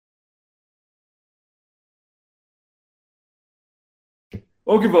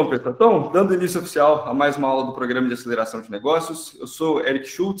Vamos que vamos, pessoal. Então, dando início oficial a mais uma aula do Programa de Aceleração de Negócios, eu sou Eric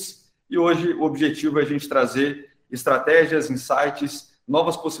Schultz e hoje o objetivo é a gente trazer estratégias, insights,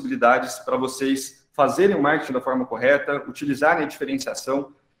 novas possibilidades para vocês fazerem o marketing da forma correta, utilizarem a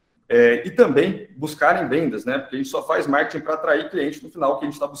diferenciação e também buscarem vendas, né? Porque a gente só faz marketing para atrair cliente, no final o que a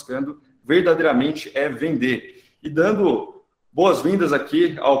gente está buscando verdadeiramente é vender. E dando boas-vindas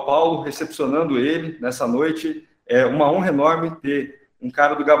aqui ao Paulo, recepcionando ele nessa noite, é uma honra enorme ter um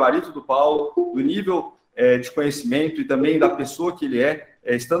cara do gabarito do Paulo, do nível de conhecimento e também da pessoa que ele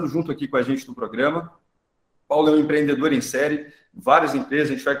estando junto aqui com a gente no programa. Paulo é um empreendedor em série, várias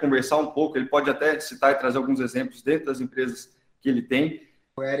empresas, a gente vai conversar um pouco, ele pode até citar e trazer alguns exemplos dentro das empresas que ele tem.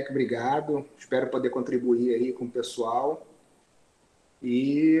 Eric, obrigado. Espero poder contribuir aí com o pessoal.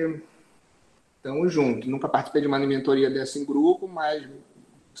 E estamos juntos. Nunca participei de uma mentoria dessa em grupo, mas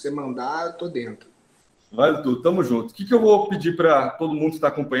você mandar, eu tô dentro. Vale tudo, tamo junto. O que eu vou pedir para todo mundo que está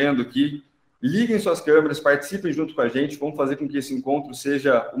acompanhando aqui? Liguem suas câmeras, participem junto com a gente, vamos fazer com que esse encontro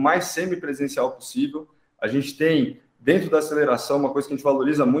seja o mais semipresencial possível. A gente tem, dentro da aceleração, uma coisa que a gente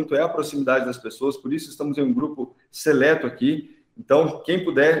valoriza muito é a proximidade das pessoas, por isso estamos em um grupo seleto aqui. Então, quem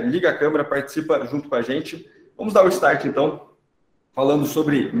puder, liga a câmera, participa junto com a gente. Vamos dar o start, então, falando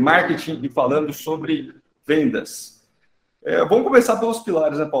sobre marketing e falando sobre vendas. Vamos começar pelos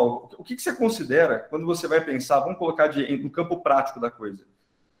pilares, né, Paulo? O que você considera quando você vai pensar, vamos colocar no campo prático da coisa,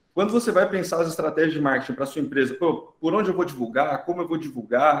 quando você vai pensar as estratégias de marketing para a sua empresa, por onde eu vou divulgar, como eu vou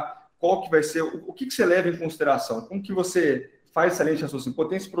divulgar, qual que vai ser, o que você leva em consideração? Como que você faz essa lente assim,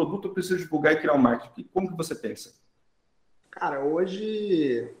 tem esse produto, eu preciso divulgar e criar um marketing. Como que você pensa? Cara,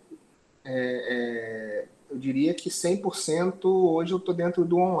 hoje eu diria que 100% hoje eu estou dentro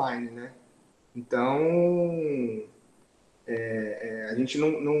do online, né? Então, a gente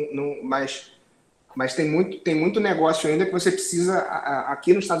não mas tem muito negócio ainda que você precisa,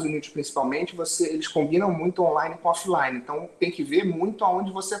 aqui nos Estados Unidos principalmente, eles combinam muito online com offline, então tem que ver muito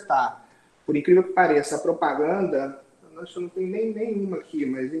aonde você está. Por incrível que pareça, a propaganda, nossa, eu não tenho nenhuma aqui,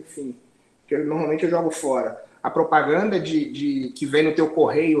 mas enfim, que normalmente eu jogo fora. A propaganda que vem no teu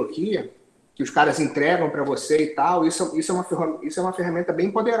correio aqui, que os caras entregam para você e tal, isso é uma ferramenta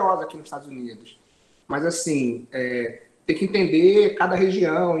bem poderosa aqui nos Estados Unidos. Mas assim, tem que entender cada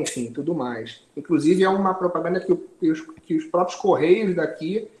região, enfim, tudo mais. Inclusive, é uma propaganda que os próprios correios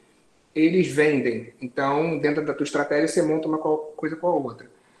daqui, eles vendem. Então, dentro da tua estratégia, você monta uma coisa com a outra.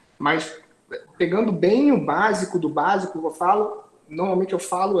 Mas, pegando bem o básico do básico, normalmente eu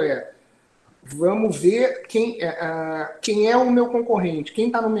falo vamos ver quem é o meu concorrente, quem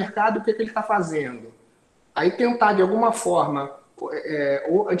está no mercado, o que ele está fazendo. Aí tentar, de alguma forma,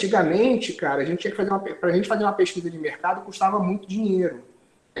 antigamente, cara, a gente tinha que para a gente fazer uma pesquisa de mercado custava muito dinheiro.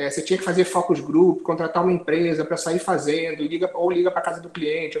 Você tinha que fazer focus group, contratar uma empresa para sair fazendo, liga para casa do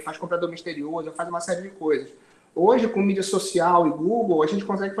cliente, ou faz comprador misterioso, ou faz uma série de coisas. Hoje, com mídia social e Google, a gente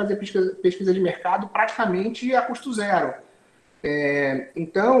consegue fazer pesquisa de mercado praticamente a custo zero.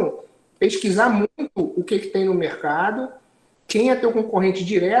 Então, pesquisar muito o que tem no mercado, quem é teu concorrente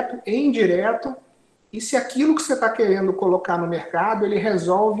direto e indireto, e se aquilo que você está querendo colocar no mercado, ele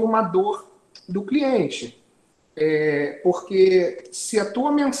resolve uma dor do cliente. Porque se a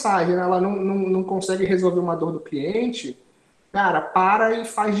tua mensagem ela não consegue resolver uma dor do cliente, cara, para e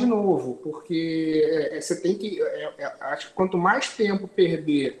faz de novo. Porque você tem que... acho que quanto mais tempo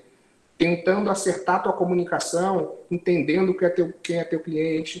perder tentando acertar a tua comunicação, entendendo quem é teu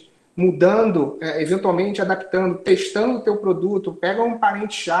cliente, mudando, eventualmente adaptando, testando o teu produto, pega um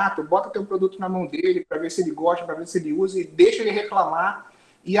parente chato, bota teu produto na mão dele para ver se ele gosta, para ver se ele usa e deixa ele reclamar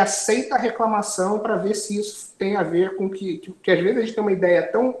e aceita a reclamação para ver se isso tem a ver com que às vezes a gente tem uma ideia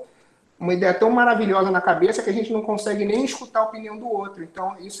tão maravilhosa na cabeça que a gente não consegue nem escutar a opinião do outro.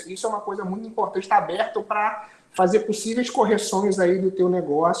 Então, isso é uma coisa muito importante, estar aberto para fazer possíveis correções aí do teu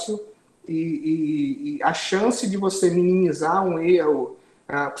negócio e a chance de você minimizar um erro.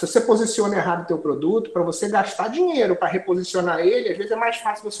 Se você posiciona errado o teu produto, para você gastar dinheiro para reposicionar ele, às vezes é mais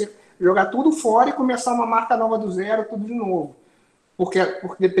fácil você jogar tudo fora e começar uma marca nova do zero, tudo de novo. Porque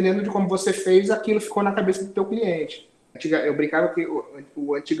dependendo de como você fez, aquilo ficou na cabeça do teu cliente. Eu brincava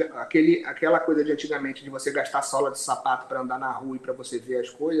que aquela coisa de antigamente de você gastar sola de sapato para andar na rua e para você ver as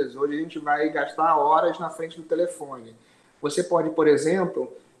coisas, hoje a gente vai gastar horas na frente do telefone. Você pode, por exemplo,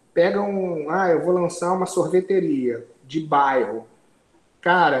 eu vou lançar uma sorveteria de bairro.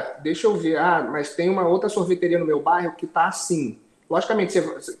 Cara, deixa eu ver. Mas tem uma outra sorveteria no meu bairro que tá assim. Logicamente,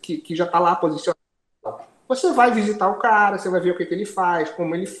 que já tá lá posicionado. Você vai visitar o cara, você vai ver o que ele faz,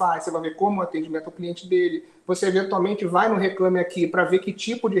 como ele faz, você vai ver como o atendimento ao cliente dele. Você eventualmente vai no Reclame Aqui para ver que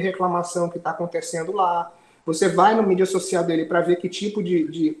tipo de reclamação que está acontecendo lá. você vai no mídia social dele para ver que tipo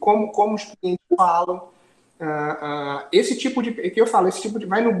como os clientes falam. Esse tipo de que eu falo, esse tipo de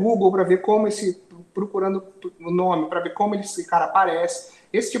vai no Google para ver como procurando o nome, para ver como esse cara aparece.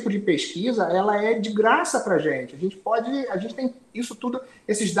 Esse tipo de pesquisa, ela é de graça para a gente. A gente tem isso tudo,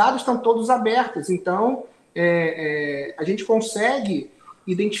 esses dados estão todos abertos. Então, a gente consegue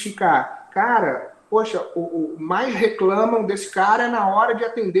identificar, cara, poxa, o mais reclamam desse cara é na hora de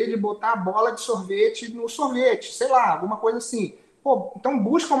atender, de botar a bola de sorvete no sorvete, sei lá, alguma coisa assim. Pô, então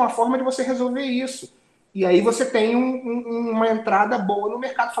busca uma forma de você resolver isso. E aí você tem uma entrada boa no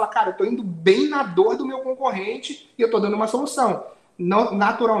mercado. Fala, cara, eu estou indo bem na dor do meu concorrente e eu estou dando uma solução. Não,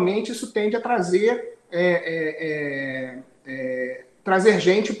 naturalmente, isso tende a trazer, trazer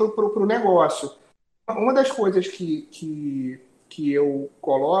gente para o negócio. Uma das coisas que eu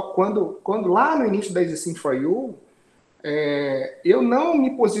coloco, quando lá no início da Easy for You, eu não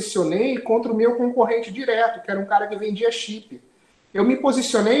me posicionei contra o meu concorrente direto, que era um cara que vendia chip. Eu me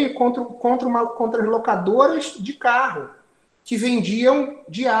posicionei contra as locadoras de carro que vendiam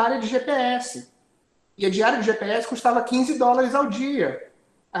diária de GPS. E a diária de GPS custava $15 ao dia.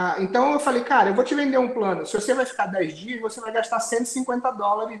 Então eu falei, cara, eu vou te vender um plano. Se você vai ficar 10 dias, você vai gastar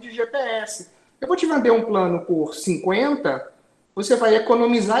 $150 de GPS. Eu vou te vender um plano por 50, você vai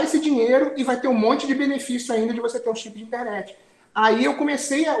economizar esse dinheiro e vai ter um monte de benefício ainda de você ter um chip de internet. Aí eu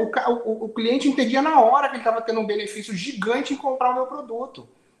comecei, o cliente entendia na hora que ele estava tendo um benefício gigante em comprar o meu produto.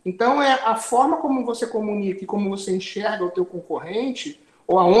 Então, a forma como você comunica e como você enxerga o teu concorrente,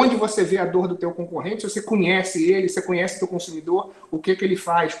 ou aonde você vê a dor do teu concorrente, se você conhece ele, você conhece o teu consumidor, o que ele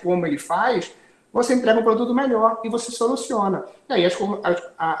faz, como ele faz, você entrega um produto melhor e você soluciona. E aí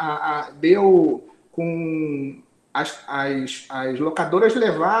deu com... As locadoras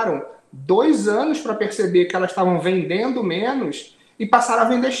levaram 2 anos para perceber que elas estavam vendendo menos e passaram a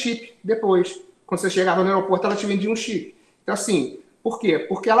vender chip depois. Quando você chegava no aeroporto, ela te vendia um chip. Então, assim, por quê?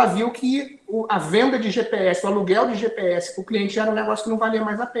 Porque ela viu que a venda de GPS, o aluguel de GPS para o cliente era um negócio que não valia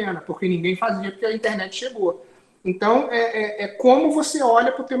mais a pena, porque ninguém fazia, porque a internet chegou. Então, como você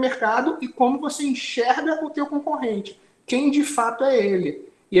olha para o teu mercado e como você enxerga o teu concorrente. Quem de fato é ele.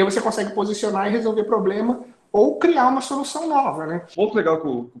 E aí você consegue posicionar e resolver problema ou criar uma solução nova, né? O ponto legal que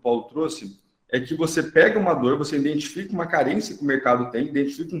o Paulo trouxe é que você pega uma dor, você identifica uma carência que o mercado tem,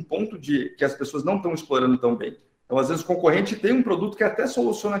 identifica um ponto que as pessoas não estão explorando tão bem. Então, às vezes, o concorrente tem um produto que até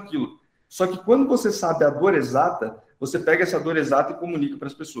soluciona aquilo. Só que quando você sabe a dor exata, você pega essa dor exata e comunica para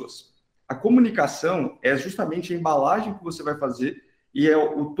as pessoas. A comunicação é justamente a embalagem que você vai fazer e é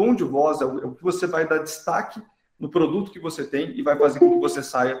o tom de voz, é o que você vai dar destaque no produto que você tem e vai fazer com que você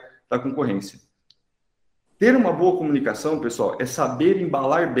saia da concorrência. Ter uma boa comunicação, pessoal, é saber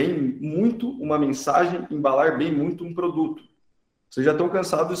embalar bem muito uma mensagem, embalar bem muito um produto. Vocês já estão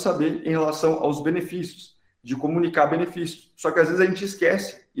cansados de saber em relação aos benefícios, de comunicar benefícios. Só que às vezes a gente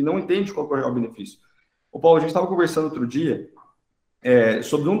esquece e não entende qual é o benefício. O Paulo, a gente estava conversando outro dia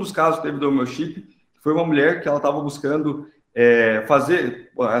sobre um dos casos que teve do meu chip, que foi uma mulher que ela estava buscando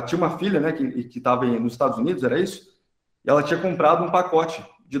fazer... Ela tinha uma filha, né, que estava nos Estados Unidos, era isso? E ela tinha comprado um pacote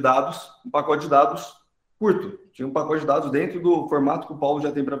de dados curto. Tinha um pacote de dados dentro do formato que o Paulo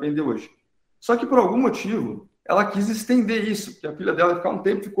já tem para vender hoje. Só que por algum motivo, ela quis estender isso, que a filha dela ia ficar um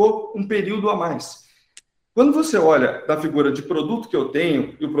tempo, ficou um período a mais. Quando você olha da figura de produto que eu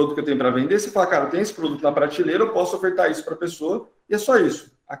tenho e o produto que eu tenho para vender, você fala, cara, eu tenho esse produto na prateleira, eu posso ofertar isso para a pessoa e é só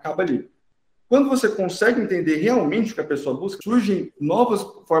isso. Acaba ali. Quando você consegue entender realmente o que a pessoa busca, surgem novas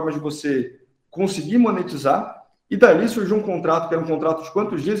formas de você conseguir monetizar e dali surgiu um contrato, que era um contrato de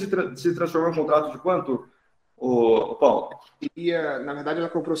quantos dias e se transformou em um contrato de quanto, Paulo? Na verdade, ela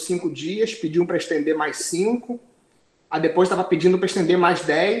comprou 5 dias, pediu para estender mais 5, aí depois estava pedindo para estender mais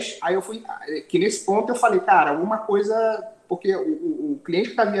 10, aí eu fui, que nesse ponto eu falei, cara, alguma coisa, porque o cliente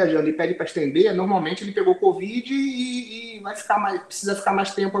que está viajando e pede para estender, normalmente ele pegou Covid e precisa ficar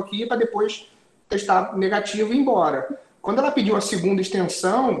mais tempo aqui para depois testar negativo e ir embora. Quando ela pediu a segunda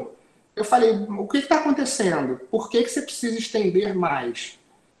extensão, eu falei, o que está acontecendo? Por que você precisa estender mais?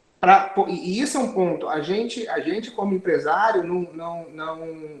 E isso é um ponto. A gente como empresário,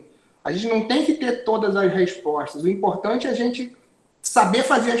 a gente não tem que ter todas as respostas. O importante é a gente saber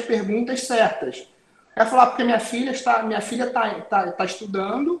fazer as perguntas certas. Ela falou, porque minha filha está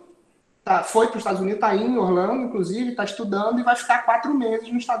estudando, foi para os Estados Unidos, está em Orlando, inclusive, está estudando e vai ficar 4 meses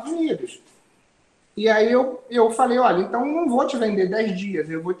nos Estados Unidos. E aí eu falei, olha, então eu não vou te vender 10 dias,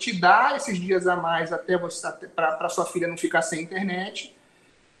 eu vou te dar esses dias a mais até para sua filha não ficar sem internet.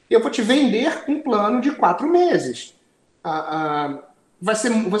 Eu vou te vender um plano de 4 meses.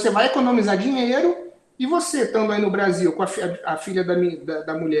 Você vai economizar dinheiro E você, estando aí no Brasil, com a filha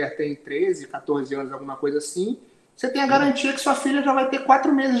da mulher tem 13, 14 anos, alguma coisa assim, você tem a garantia que sua filha já vai ter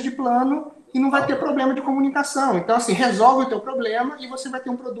 4 meses de plano e não vai ter problema de comunicação. Então, assim, resolve o teu problema e você vai ter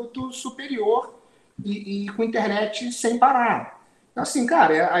um produto superior e com internet sem parar. Então, assim,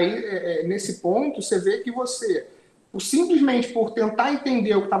 cara, nesse ponto, você vê que você, simplesmente por tentar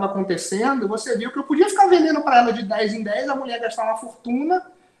entender o que estava acontecendo, você viu que eu podia ficar vendendo para ela de 10 em 10, a mulher gastar uma fortuna,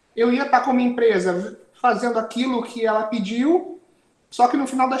 eu ia estar com a minha empresa fazendo aquilo que ela pediu, só que no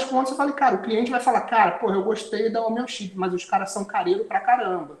final das contas eu falei, cara, o cliente vai falar, cara, porra, eu gostei da meu chip, mas os caras são careiros pra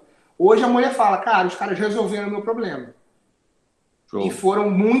caramba. Hoje a mulher fala, cara, os caras resolveram o meu problema. Show. E foram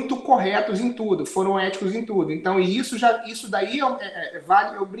muito corretos em tudo, foram éticos em tudo. Então, isso daí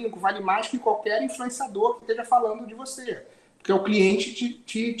vale, eu brinco, vale mais que qualquer influenciador que esteja falando de você. Porque é o cliente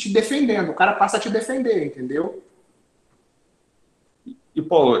te defendendo, o cara passa a te defender, entendeu? E,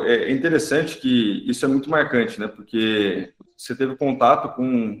 Paulo, é interessante que isso é muito marcante, né? Porque você teve contato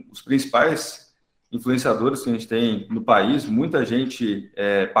com os principais influenciadores que a gente tem no país, muita gente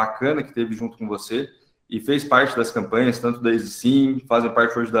bacana que teve junto com você e fez parte das campanhas, tanto da EasySim, fazem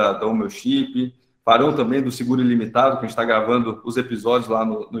parte hoje da O Meu Chip, farão também do Seguro Ilimitado, que a gente está gravando os episódios lá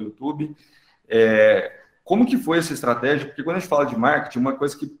no YouTube. Como que foi essa estratégia? Porque quando a gente fala de marketing, uma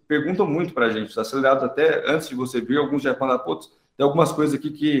coisa que perguntam muito para a gente, os acelerados até antes de você vir, alguns já falam, pô, tem algumas coisas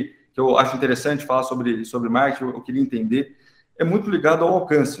aqui que eu acho interessante falar sobre marketing, eu queria entender. É muito ligado ao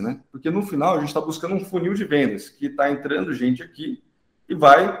alcance, né? Porque no final a gente está buscando um funil de vendas, que está entrando gente aqui e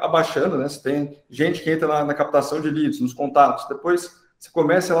vai abaixando, né? Você tem gente que entra na captação de leads, nos contatos, depois você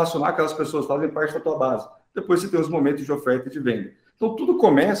começa a relacionar aquelas pessoas, fazem parte da tua base. Depois você tem os momentos de oferta e de venda. Então tudo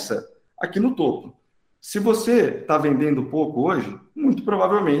começa aqui no topo. Se você está vendendo pouco hoje, muito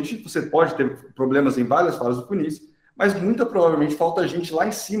provavelmente você pode ter problemas em várias fases do funil, mas muito provavelmente falta gente lá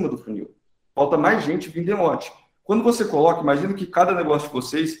em cima do funil. Falta mais gente vindo em lote. Quando você coloca, imagina que cada negócio de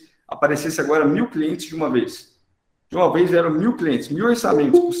vocês aparecesse agora 1.000 clientes de uma vez. De uma vez eram 1.000 clientes, 1.000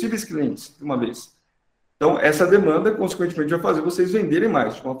 orçamentos, possíveis clientes de uma vez. Então, essa demanda, consequentemente, vai fazer vocês venderem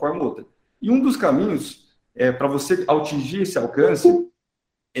mais, de uma forma ou outra. E um dos caminhos para você atingir esse alcance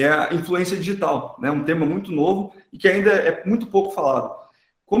é a influência digital, né? Um tema muito novo e que ainda é muito pouco falado.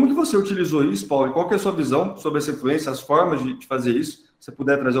 Como que você utilizou isso, Paulo? E qual que é a sua visão sobre essa influência, as formas de fazer isso? Se você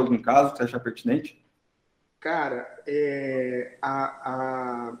puder trazer algum caso que você achar pertinente. Cara,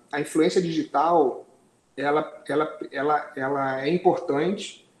 a influência digital, ela é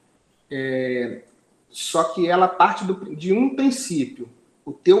importante, só que ela parte de um princípio,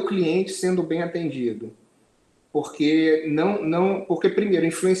 o teu cliente sendo bem atendido. Porque porque primeiro,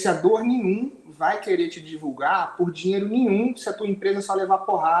 influenciador nenhum vai querer te divulgar por dinheiro nenhum se a tua empresa só levar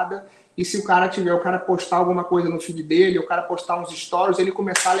porrada e se o cara postar alguma coisa no feed dele, o cara postar uns stories, ele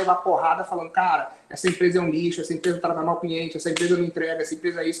começar a levar porrada falando, cara, essa empresa é um lixo, essa empresa trata mal o cliente, essa empresa não entrega, essa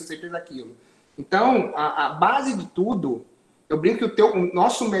empresa é isso, essa empresa é aquilo. Então, a base de tudo, eu brinco que o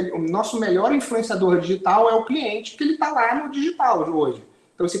nosso melhor influenciador digital é o cliente, que ele está lá no digital hoje.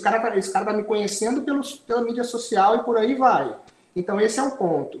 Então, esse cara tá me conhecendo pela mídia social e por aí vai. Então, esse é um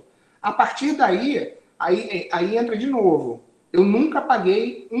ponto. A partir daí, aí entra de novo. Eu nunca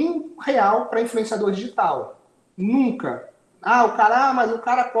paguei R$1 para influenciador digital. Nunca. Mas o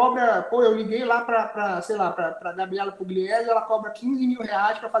cara cobra... Pô, eu liguei lá para Gabriela Pugliese, ela cobra R$15 mil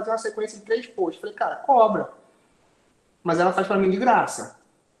para fazer uma sequência de 3 posts. Falei, cara, cobra. Mas ela faz para mim de graça.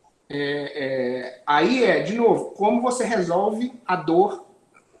 Aí de novo, como você resolve a dor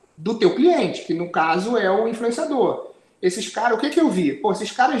do teu cliente, que no caso é o influenciador. Esses caras, o que eu vi? Pô,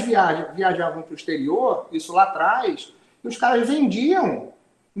 esses caras viajavam para o exterior, isso lá atrás, e os caras vendiam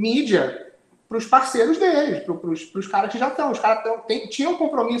mídia para os parceiros deles, para os caras que já estão. Os caras tinham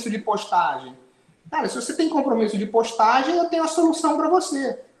compromisso de postagem. Cara, se você tem compromisso de postagem, eu tenho a solução para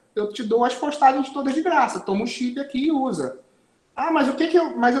você. Eu te dou as postagens todas de graça. Toma um chip aqui e usa. Mas eu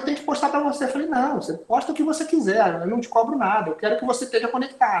tenho que postar para você. Eu falei, não, você posta o que você quiser, eu não te cobro nada, eu quero que você esteja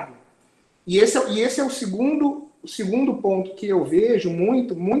conectado. E esse é o segundo ponto que eu vejo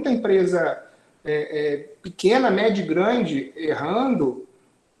muita empresa pequena, média e grande errando.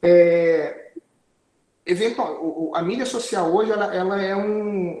 A mídia social hoje ela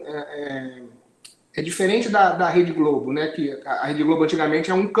é diferente da Rede Globo, né? Que a Rede Globo antigamente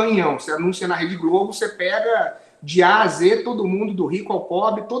é um canhão. Você anuncia na Rede Globo, você pega de A a Z, todo mundo, do rico ao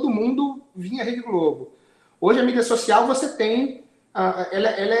pobre, todo mundo vinha à Rede Globo. Hoje a mídia social você tem, ela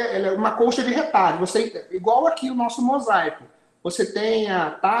é uma colcha de retalho, igual aqui o nosso mosaico. Você tem a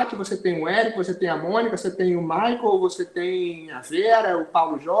Tati, você tem o Érico, você tem a Mônica, você tem o Michael, você tem a Vera, o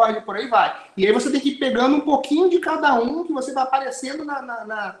Paulo Jorge, por aí vai. E aí você tem que ir pegando um pouquinho de cada um, que você vai aparecendo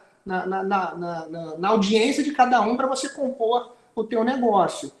na audiência de cada um para você compor o teu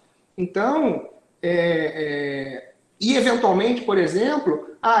negócio. Então, e eventualmente, por exemplo,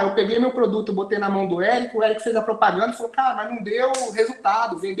 eu peguei meu produto, botei na mão do Eric, o Eric fez a propaganda e falou, cara, mas não deu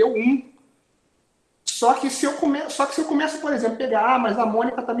resultado, vendeu um. Só que se eu começo, por exemplo, pegar, mas a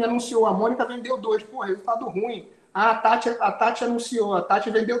Mônica também anunciou, a Mônica vendeu 2, pô, resultado ruim. A Tati anunciou, a Tati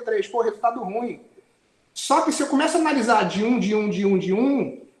vendeu 3, pô, resultado ruim. Só que se eu começo a analisar de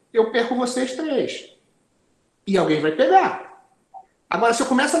um, eu perco vocês 3. E alguém vai pegar. Agora, se eu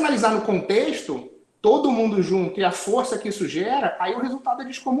começo a analisar no contexto, todo mundo junto e a força que isso gera, aí o resultado é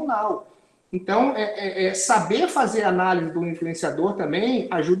descomunal. Então, saber fazer análise do influenciador também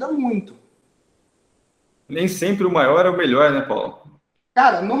ajuda muito. Nem sempre o maior é o melhor, né, Paulo?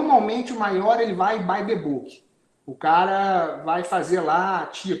 Cara, normalmente o maior ele vai by the book. O cara vai fazer lá,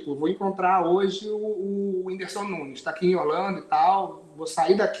 tipo, vou encontrar hoje o Whindersson Nunes, está aqui em Orlando e tal, vou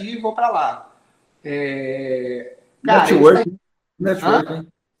sair daqui e vou para lá. Cara, networking. Networking.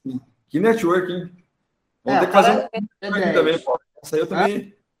 Que networking. Vamos ter que fazer um networking também, Paulo. Isso aí eu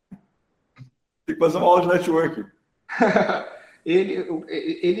também tem que fazer uma aula de networking.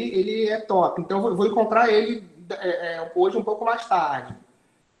 ele é top. Então, vou encontrar ele hoje um pouco mais tarde.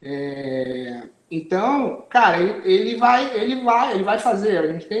 Então, cara, ele vai fazer. A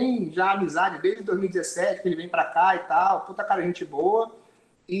gente tem já amizade desde 2017, que ele vem para cá e tal. Puta cara, gente boa.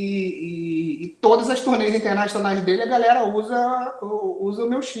 E todas as turnês internacionais dele, a galera usa o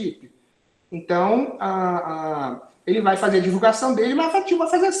meu chip. Então, ele vai fazer a divulgação dele, mas vai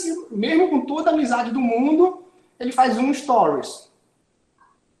fazer assim, mesmo com toda a amizade do mundo, ele faz um stories.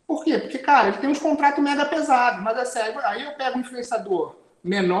 Por quê? Porque, cara, ele tem uns contratos mega pesados, mas é sério, aí eu pego um influenciador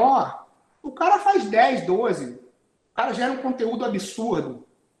menor, o cara faz 10, 12, o cara gera um conteúdo absurdo.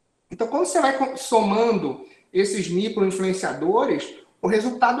 Então, quando você vai somando esses micro-influenciadores, o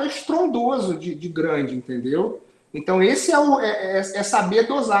resultado é estrondoso de grande, entendeu? Então, esse é saber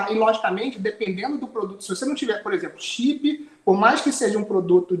dosar. E, logicamente, dependendo do produto, se você não tiver, por exemplo, chip, por mais que seja um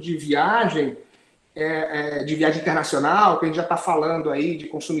produto de viagem internacional, que a gente já está falando aí de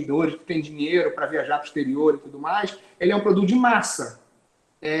consumidores que têm dinheiro para viajar para o exterior e tudo mais, ele é um produto de massa.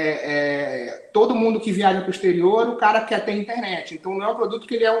 Todo mundo que viaja para o exterior, o cara quer ter internet. Então, não é um produto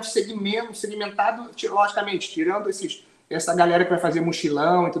que ele é um segmentado, logicamente, tirando essa galera que vai fazer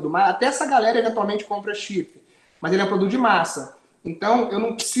mochilão e tudo mais, até essa galera eventualmente compra chip. Mas ele é um produto de massa. Então, eu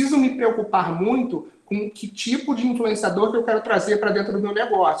não preciso me preocupar muito com que tipo de influenciador que eu quero trazer para dentro do meu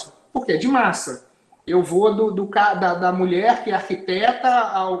negócio. Porque é de massa. Eu vou da mulher que é arquiteta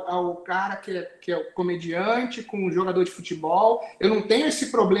ao cara que é comediante, com um jogador de futebol. Eu não tenho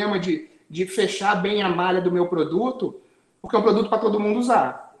esse problema de fechar bem a malha do meu produto, porque é um produto para todo mundo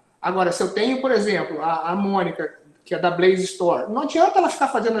usar. Agora, se eu tenho, por exemplo, a Mônica, que é da Blaze Store, não adianta ela ficar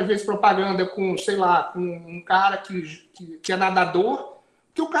fazendo, às vezes, propaganda com, sei lá, com um cara que é nadador,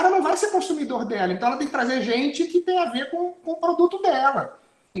 que o cara não vai ser consumidor dela. Então, ela tem que trazer gente que tem a ver com o produto dela.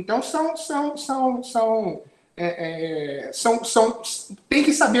 Então, tem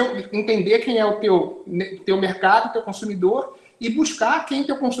que saber entender quem é o teu mercado, teu consumidor, e buscar quem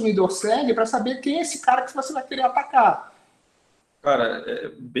teu consumidor segue para saber quem é esse cara que você vai querer atacar. Cara, é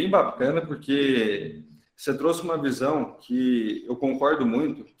bem bacana porque você trouxe uma visão que eu concordo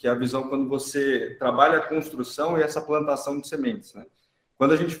muito, que é a visão quando você trabalha a construção e essa plantação de sementes, né?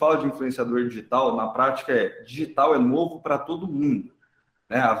 Quando a gente fala de influenciador digital, na prática digital é novo para todo mundo.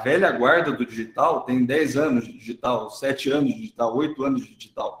 A velha guarda do digital tem 10 anos de digital, 7 anos de digital, 8 anos de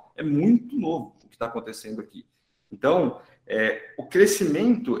digital. É muito novo o que está acontecendo aqui. Então, o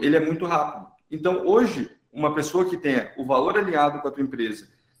crescimento ele é muito rápido. Então, hoje, uma pessoa que tenha o valor alinhado com a tua empresa,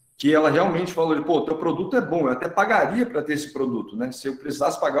 que ela realmente falou, pô, teu produto é bom, eu até pagaria para ter esse produto, né? Se eu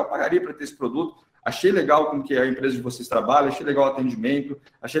precisasse pagar, eu pagaria para ter esse produto. Achei legal com que a empresa de vocês trabalha, achei legal o atendimento,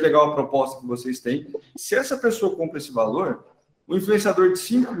 achei legal a proposta que vocês têm. Se essa pessoa compra esse valor, o influenciador de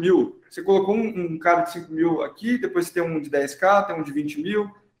 5 mil, você colocou um cara de 5 mil aqui, depois você tem um de 10K, tem um de 20 mil,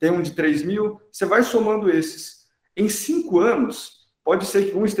 tem um de 3 mil, você vai somando esses. Em 5 anos, pode ser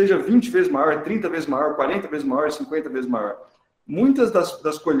que um esteja 20 vezes maior, 30 vezes maior, 40 vezes maior, 50 vezes maior. Muitas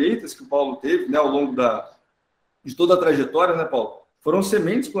das colheitas que o Paulo teve, né, ao longo de toda a trajetória, né, Paulo, foram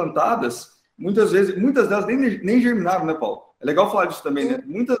sementes plantadas, muitas delas nem germinaram, né, Paulo? É legal falar disso também, né?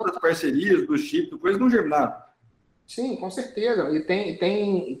 Muitas das parcerias, do chip, coisas não germinaram. Sim, com certeza. E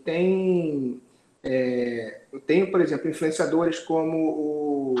eu tenho, por exemplo, influenciadores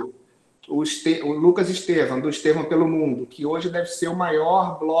como o Lucas Estevam, do Estevam pelo Mundo, que hoje deve ser o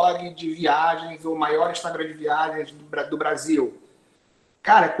maior blog de viagens, o maior Instagram de viagens do Brasil.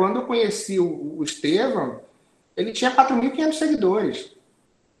 Cara, quando eu conheci o Estevam, ele tinha 4.500 seguidores.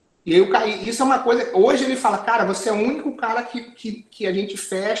 E aí, isso é uma coisa. Hoje ele fala, cara, você é o único cara que a gente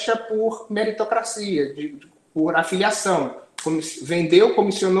fecha por meritocracia, por afiliação. Vendeu,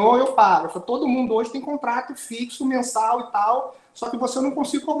 comissionou, eu pago. Eu falo, todo mundo hoje tem contrato fixo, mensal e tal, só que você não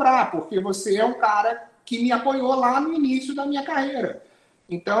consigo cobrar, porque você é um cara que me apoiou lá no início da minha carreira.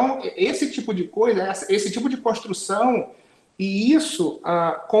 Então, esse tipo de coisa, esse tipo de construção, e isso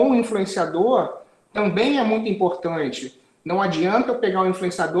com o influenciador também é muito importante. Não adianta eu pegar um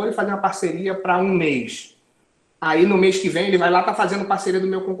influenciador e fazer uma parceria para um mês. Aí no mês que vem ele vai lá tá fazendo parceria do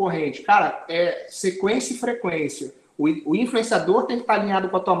meu concorrente. Cara, é sequência e frequência. O influenciador tem que estar alinhado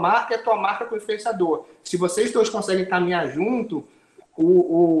com a tua marca e a tua marca com o influenciador. Se vocês dois conseguem caminhar junto,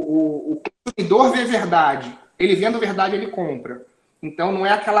 o consumidor vê verdade. Ele vendo verdade, ele compra. Então não é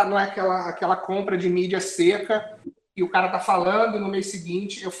aquela compra de mídia seca e o cara tá falando e no mês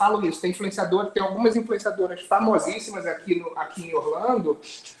seguinte, eu falo isso, tem algumas influenciadoras famosíssimas aqui em Orlando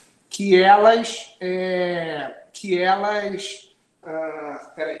que elas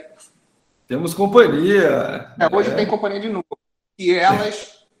peraí. Temos companhia. Hoje tem companhia de novo. Que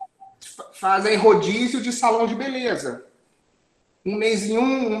elas fazem rodízio de salão de beleza. Um mês em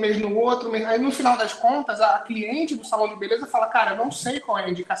um mês no outro. Aí, no final das contas, a cliente do salão de beleza fala, cara, eu não sei qual é a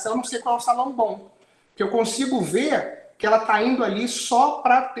indicação, eu não sei qual é o salão bom. Porque eu consigo ver que ela está indo ali só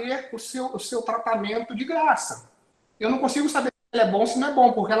para ter o seu tratamento de graça. Eu não consigo saber se ele é bom ou se não é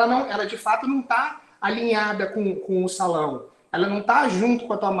bom, porque ela de fato não está alinhada com o salão. Ela não está junto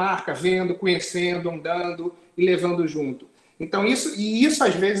com a tua marca, vendo, conhecendo, andando e levando junto. Então, isso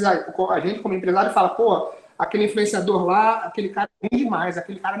às vezes, a gente como empresário fala, pô, aquele influenciador lá, aquele cara vende demais,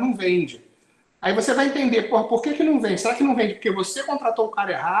 aquele cara não vende. Aí você vai entender, pô, por que não vende? Será que não vende porque você contratou o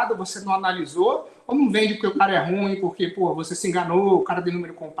cara errado, você não analisou? Ou não vende porque o cara é ruim, porque pô, você se enganou, o cara tem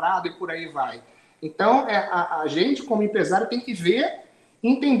número comprado e por aí vai? Então, a gente, como empresário, tem que ver,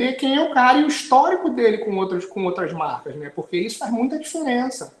 entender quem é o cara e o histórico dele com outras marcas, né? Porque isso faz muita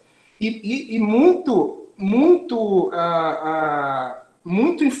diferença. E muito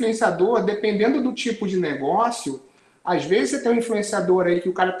influenciador, dependendo do tipo de negócio, às vezes você tem um influenciador aí que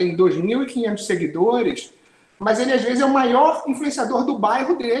o cara tem 2.500 seguidores, mas ele às vezes é o maior influenciador do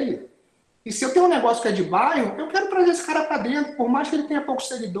bairro dele. E se eu tenho um negócio que é de bairro, eu quero trazer esse cara para dentro, por mais que ele tenha pouco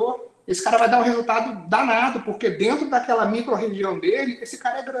seguidor. Esse cara vai dar um resultado danado, porque dentro daquela micro-região dele, esse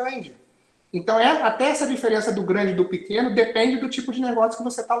cara é grande. Então, até essa diferença do grande e do pequeno depende do tipo de negócio que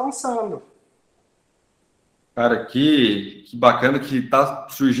você está lançando. Cara, que bacana que tá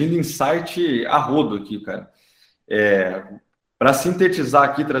surgindo insight a rodo aqui, cara. Para sintetizar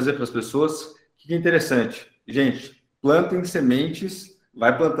aqui, trazer para as pessoas, o que é interessante? Gente, plantem sementes,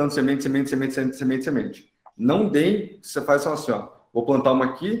 vai plantando semente, semente, semente, semente, semente, semente. Não deem, você faz só assim, ó, vou plantar uma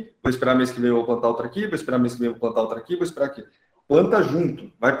aqui, vou esperar mês que vem, vou plantar outra aqui, vou esperar mês que vem, vou plantar outra aqui, vou esperar aqui. Planta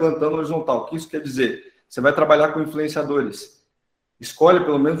junto, vai plantando horizontal. O que isso quer dizer? Você vai trabalhar com influenciadores. Escolhe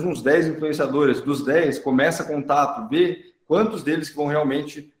pelo menos uns 10 influenciadores. Dos 10, começa contato, vê quantos deles que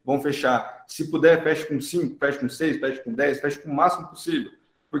vão fechar. Se puder, feche com 5, feche com 6, feche com 10, feche com o máximo possível.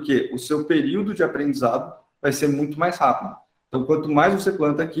 Porque o seu período de aprendizado vai ser muito mais rápido. Então, quanto mais você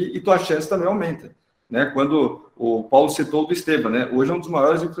planta aqui, e tua chance também aumenta. Né? Quando o Paulo citou do Esteban, né? Hoje é um dos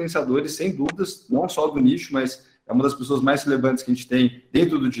maiores influenciadores, sem dúvidas, não só do nicho, mas é uma das pessoas mais relevantes que a gente tem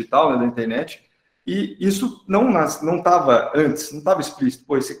dentro do digital, né, da internet. E isso não estava antes, não estava explícito.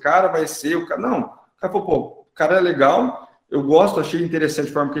 Pô, esse cara vai ser o cara. Não, o cara falou, pô, o cara é legal, eu gosto, achei interessante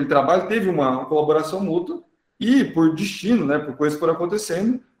a forma que ele trabalha, teve uma colaboração mútua, e por destino, né, por coisas que foram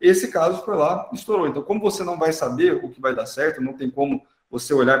acontecendo, esse caso foi lá, estourou. Então, como você não vai saber o que vai dar certo, não tem como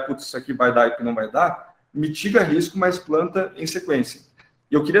você olhar, putz, isso aqui vai dar e que não vai dar, mitiga risco, mas planta em sequência.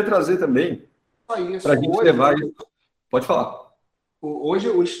 E eu queria trazer também, para a gente levar isso. Pode falar. Hoje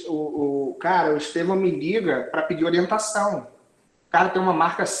o Estevão me liga para pedir orientação. O cara tem uma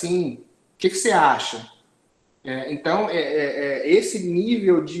marca assim, o que você acha? Então, esse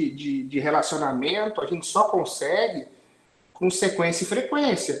nível de relacionamento a gente só consegue com sequência e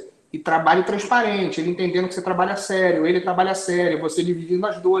frequência. E trabalho transparente, ele entendendo que você trabalha sério, ele trabalha sério, você dividindo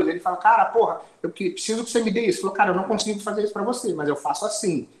as duas. Ele fala, cara, porra, eu preciso que você me dê isso. Ele falou, cara, eu não consigo fazer isso para você, mas eu faço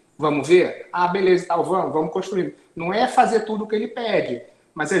assim. Vamos ver? Ah, beleza, tal, vamos construindo. Não é fazer tudo o que ele pede,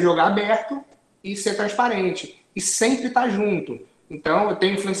 mas é jogar aberto e ser transparente. E sempre estar junto. Então, eu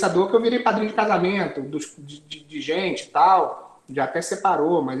tenho influenciador que eu virei padrinho de casamento, de gente e tal. Já até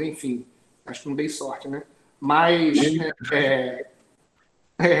separou, mas enfim. Acho que não dei sorte, né? Mas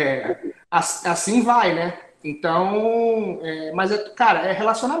assim vai, né? Então, mas, cara, é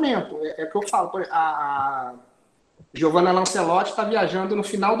relacionamento. É o que eu falo. A Giovanna Lancelotti está viajando no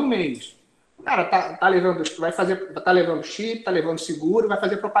final do mês. Cara, tá levando chip, tá levando seguro, vai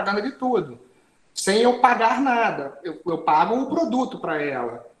fazer propaganda de tudo, sem eu pagar nada. Eu pago o produto para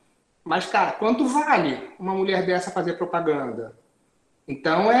ela. Mas, cara, quanto vale uma mulher dessa fazer propaganda?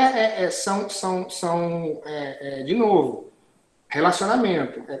 Então, de novo,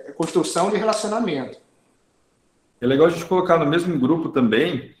 relacionamento, construção de relacionamento. É legal a gente colocar no mesmo grupo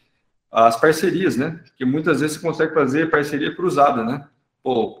também as parcerias, né? Porque muitas vezes você consegue fazer parceria cruzada, né?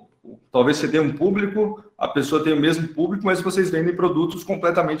 Pô, talvez você tenha um público, a pessoa tem o mesmo público, mas vocês vendem produtos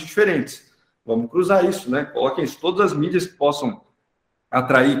completamente diferentes. Vamos cruzar isso, né? Coloquem isso. Todas as mídias que possam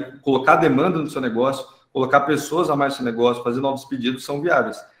atrair, colocar demanda no seu negócio, colocar pessoas a mais no seu negócio, fazer novos pedidos são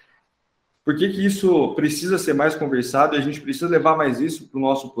viáveis. Por que que isso precisa ser mais conversado e a gente precisa levar mais isso para o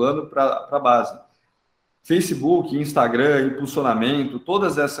nosso plano, para a base? Facebook, Instagram, impulsionamento, toda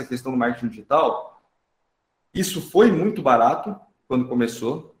essa questão do marketing digital, isso foi muito barato quando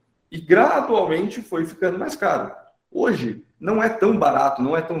começou e gradualmente foi ficando mais caro. Hoje, não é tão barato,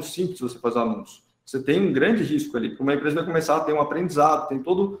 não é tão simples você fazer um anúncio. Você tem um grande risco ali, porque uma empresa vai começar a ter um aprendizado, tem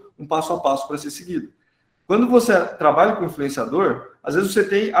todo um passo a passo para ser seguido. Quando você trabalha com influenciador, às vezes você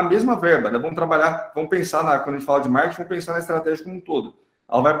tem a mesma verba, né? Vamos pensar, quando a gente fala de marketing, vamos pensar na estratégia como um todo.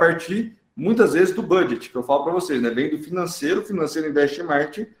 Ela vai partir, muitas vezes, do budget, que eu falo para vocês, né? Vem do financeiro, o financeiro investe em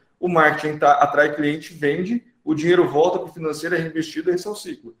marketing, o marketing atrai cliente, vende, o dinheiro volta para o financeiro, é reinvestido, esse é o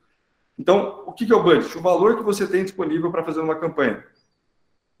ciclo. Então, o que é o budget? O valor que você tem disponível para fazer uma campanha.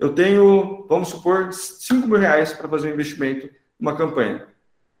 Eu tenho, vamos supor, R$5.000 para fazer um investimento numa campanha.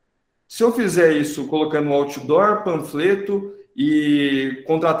 Se eu fizer isso colocando um outdoor, panfleto e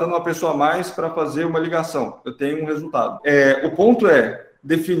contratando uma pessoa a mais para fazer uma ligação, eu tenho um resultado. O ponto é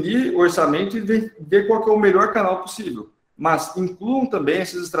definir o orçamento e ver qual que é o melhor canal possível. Mas incluam também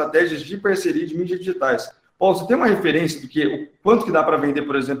essas estratégias de parceria de mídias digitais. Paulo, você tem uma referência do que o quanto que dá para vender,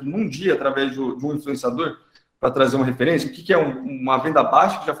 por exemplo, num dia através de um influenciador? Para trazer uma referência? O que é uma venda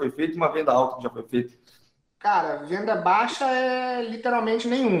baixa que já foi feita e uma venda alta que já foi feita? Cara, venda baixa é literalmente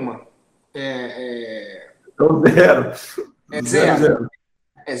nenhuma. Então, zero. É Zero, zero. zero.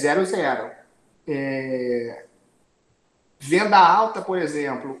 É zero, zero. Venda alta, por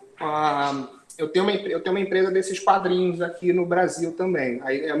exemplo, eu tenho uma empresa desses quadrinhos aqui no Brasil também.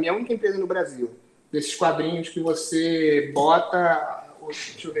 É a minha única empresa no Brasil. Desses quadrinhos que você bota...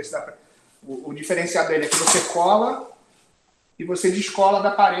 Deixa eu ver se dá pra... O diferencial dele é que você cola e você descola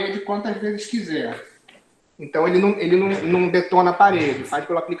da parede quantas vezes quiser. Então, ele não detona a parede, faz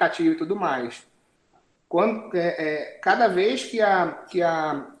pelo aplicativo e tudo mais. Cada vez que a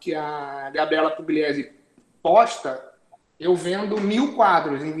Gabriela Pugliese posta, eu vendo 1.000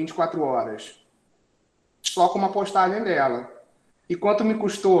 quadros em 24 horas. Só com uma postagem dela. E quanto me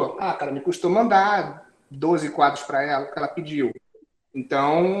custou? Cara, me custou mandar 12 quadros para ela, que ela pediu.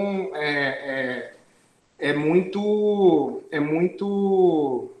 Então, é muito...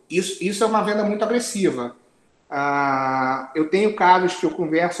 Isso é uma venda muito agressiva. Eu tenho casos que eu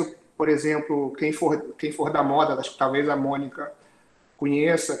converso, por exemplo, quem for da moda, acho que talvez a Mônica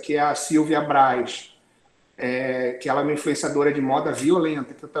conheça, que é a Silvia Braz, que ela é uma influenciadora de moda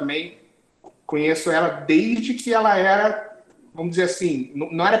violenta, que eu também conheço ela desde que ela era, vamos dizer assim,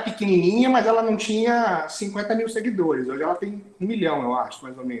 não era pequenininha, mas ela não tinha 50 mil seguidores. Hoje ela tem 1 milhão, eu acho,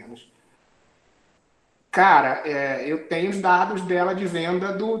 mais ou menos. Cara, eu tenho os dados dela de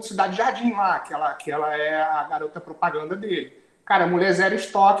venda do Cidade Jardim lá, que ela é a garota propaganda dele. Cara, a mulher zero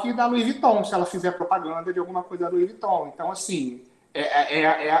estoque da Louis Vuitton, se ela fizer propaganda de alguma coisa da Louis Vuitton. Então, assim,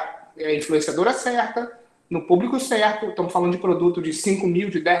 é a influenciadora certa, no público certo. Estamos falando de produto de 5 mil,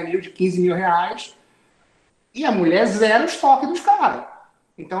 de 10 mil, de 15 mil reais. E a mulher zero estoque dos caras.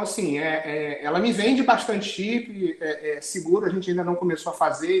 Então, assim, ela me vende bastante chip, seguro, a gente ainda não começou a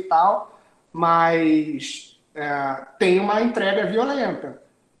fazer e tal, mas tem uma entrega violenta.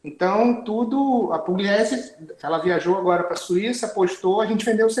 Então, a Pugliese, ela viajou agora para a Suíça, postou, a gente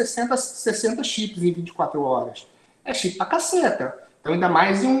vendeu 60 chips em 24 horas. É chip pra caceta. Então, ainda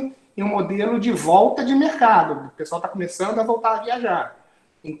mais em um modelo de volta de mercado. O pessoal está começando a voltar a viajar.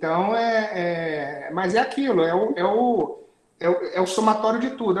 Então, mas é aquilo, é o somatório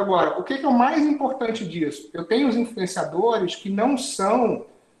de tudo. Agora, o que é o mais importante disso? Eu tenho os influenciadores que não são...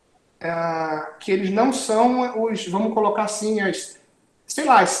 que eles não são os, vamos colocar assim,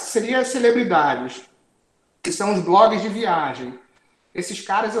 seria celebridades, que são os blogs de viagem. Esses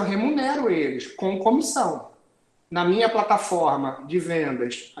caras eu remunero eles com comissão. Na minha plataforma de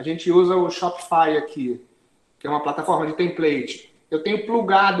vendas, a gente usa o Shopify aqui, que é uma plataforma de template. Eu tenho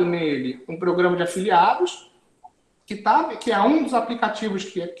plugado nele um programa de afiliados, que é um dos aplicativos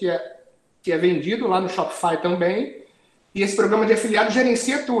que é vendido lá no Shopify também, e esse programa de afiliados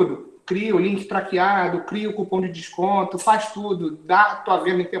gerencia tudo. cria o link traqueado, cria o cupom de desconto, faz tudo, dá a tua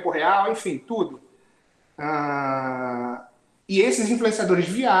venda em tempo real, enfim, tudo. E esses influenciadores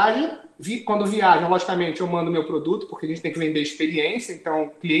viajam, quando viajam, logicamente, eu mando meu produto, porque a gente tem que vender experiência, então o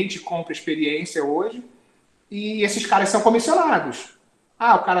cliente compra experiência hoje, e esses caras são comissionados.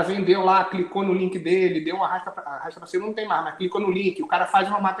 O cara vendeu lá, clicou no link dele, deu uma arrasta para cima, não tem mais, mas clicou no link, o cara faz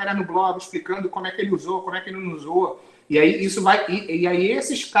uma matéria no blog explicando como é que ele usou, como é que ele não usou, e aí isso vai. E aí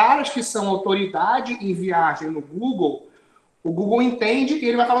esses caras que são autoridade em viagem no Google, o Google entende e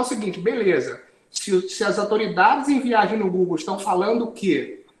ele vai falar o seguinte: beleza, se as autoridades em viagem no Google estão falando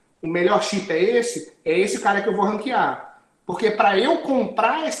que o melhor chip é esse cara que eu vou ranquear. Porque para eu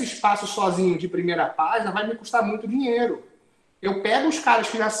comprar esse espaço sozinho de primeira página vai me custar muito dinheiro. Eu pego os caras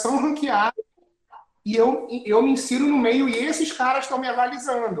que já são ranqueados e eu me insiro no meio e esses caras estão me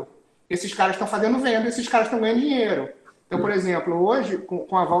avalizando. Esses caras estão fazendo venda, esses caras estão ganhando dinheiro. Então, por exemplo, hoje,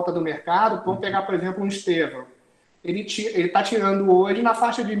 com a volta do mercado, vamos pegar, por exemplo, um Estevão. Ele está tirando hoje na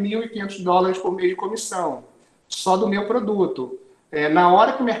faixa de $1.500 por mês de comissão, só do meu produto. Na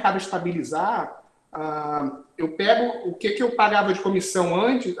hora que o mercado estabilizar, eu pego o que eu pagava de comissão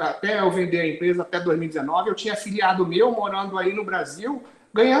antes, até eu vender a empresa, até 2019, eu tinha afiliado meu morando aí no Brasil,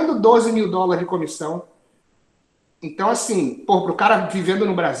 ganhando $12 mil de comissão. Então, assim, para o cara vivendo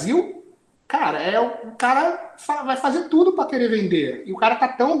no Brasil, cara, o cara vai fazer tudo para querer vender. E o cara tá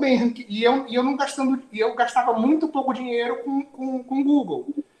tão bem. E eu não gastando. E eu gastava muito pouco dinheiro com o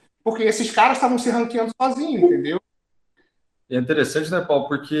Google. Porque esses caras estavam se ranqueando sozinhos, entendeu? É interessante, né, Paulo?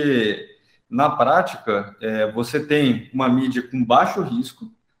 Porque na prática você tem uma mídia com baixo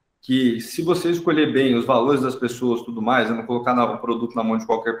risco, que se você escolher bem os valores das pessoas, tudo mais, não colocar o produto na mão de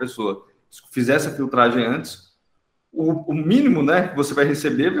qualquer pessoa, se fizer essa filtragem antes, o mínimo, né, que você vai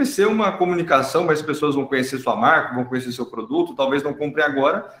receber vai ser uma comunicação, mas as pessoas vão conhecer sua marca, vão conhecer seu produto, talvez não comprem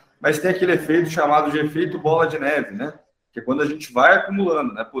agora, mas tem aquele efeito chamado de efeito bola de neve, né? Que é quando a gente vai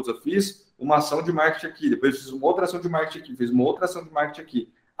acumulando, né? Putz, eu fiz uma ação de marketing aqui, depois fiz uma outra ação de marketing aqui, fiz uma outra ação de marketing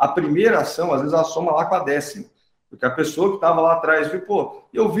aqui. A primeira ação, às vezes, ela soma lá com a 10ª. Porque a pessoa que estava lá atrás viu, pô,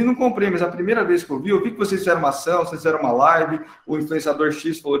 eu vi, não comprei, mas a primeira vez que eu vi que vocês fizeram uma ação, vocês fizeram uma live, o influenciador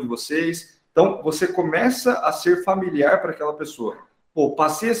X falou de vocês. Então, você começa a ser familiar para aquela pessoa. Pô,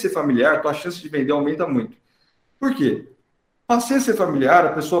 passei a ser familiar, tua chance de vender aumenta muito. Por quê? Passei a ser familiar,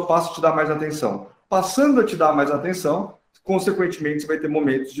 a pessoa passa a te dar mais atenção. Passando a te dar mais atenção, consequentemente, você vai ter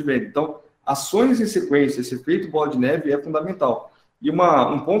momentos de venda. Então, ações em sequência, esse efeito bola de neve é fundamental. E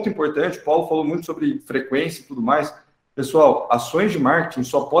um ponto importante, o Paulo falou muito sobre frequência e tudo mais. Pessoal, ações de marketing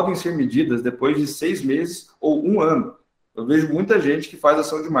só podem ser medidas depois de 6 meses ou 1 ano. Eu vejo muita gente que faz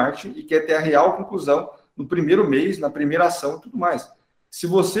ação de marketing e quer ter a real conclusão no primeiro mês, na primeira ação e tudo mais. Se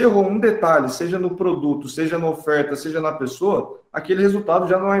você errou um detalhe, seja no produto, seja na oferta, seja na pessoa, aquele resultado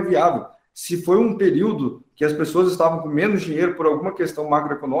já não é viável. Se foi um período que as pessoas estavam com menos dinheiro por alguma questão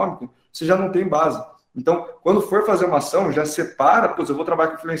macroeconômica, você já não tem base. Então, quando for fazer uma ação, já separa, pois eu vou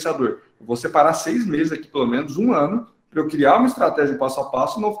trabalhar com influenciador. Eu vou separar 6 meses aqui, pelo menos 1 ano, para eu criar uma estratégia passo a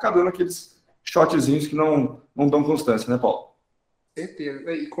passo e não ficar dando aqueles shotzinhos que não dão constância, né, Paulo? Certeza.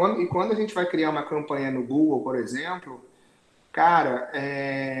 E quando a gente vai criar uma campanha no Google, por exemplo, cara,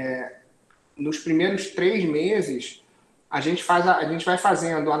 nos primeiros 3 meses, a gente vai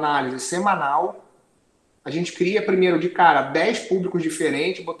fazendo análise semanal. A gente cria primeiro de cara 10 públicos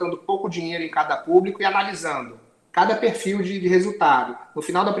diferentes, botando pouco dinheiro em cada público e analisando cada perfil de resultado. No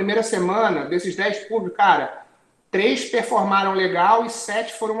final da primeira semana, desses 10 públicos, cara, 3 performaram legal e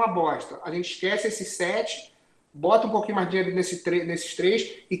 7 foram uma bosta. A gente esquece esses 7, bota um pouquinho mais de dinheiro nesses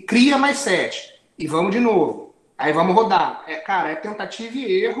 3 e cria mais 7. E vamos de novo. Aí vamos rodar. Cara, é tentativa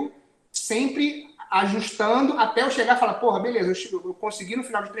e erro, sempre ajustando até eu chegar e falar, porra, beleza, eu consegui no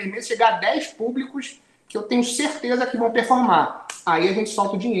final de 3 meses chegar a 10 públicos que eu tenho certeza que vão performar. Aí a gente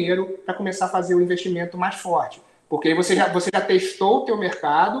solta o dinheiro para começar a fazer o investimento mais forte. Porque aí você já testou o teu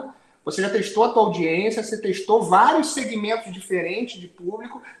mercado, você já testou a tua audiência, você testou vários segmentos diferentes de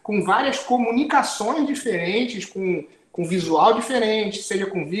público, com várias comunicações diferentes, com visual diferente, seja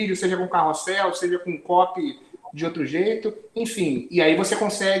com vídeo, seja com carrossel, seja com copy de outro jeito, enfim. E aí você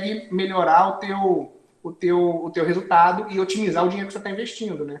consegue melhorar o teu resultado e otimizar o dinheiro que você está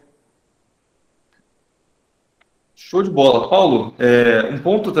investindo, né? Show de bola. Paulo, um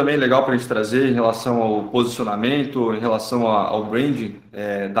ponto também legal para a gente trazer em relação ao posicionamento, em relação ao branding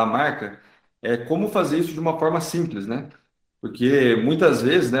da marca, é como fazer isso de uma forma simples, né? Porque muitas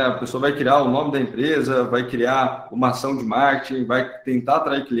vezes, né, a pessoa vai criar o nome da empresa, vai criar uma ação de marketing, vai tentar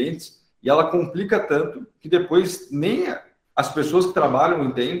atrair clientes, e ela complica tanto que depois nem as pessoas que trabalham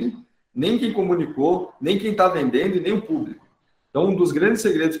entendem, nem quem comunicou, nem quem está vendendo e nem o público. Então, um dos grandes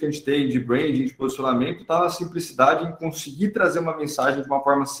segredos que a gente tem de branding, de posicionamento, está na simplicidade em conseguir trazer uma mensagem de uma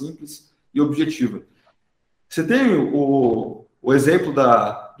forma simples e objetiva. Você tem o exemplo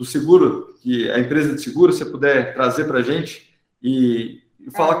do seguro, que a empresa de seguro, se você puder trazer para a gente e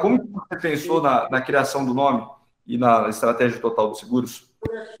falar como você pensou na criação do nome e na estratégia total dos seguros?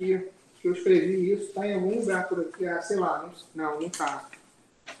 Por aqui, que eu escrevi isso, está em algum lugar por aqui, sei lá, não está.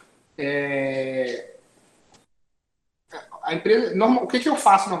 A empresa, o que eu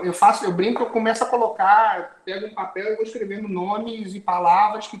faço? Eu brinco, eu começo a colocar, pego um papel e vou escrevendo nomes e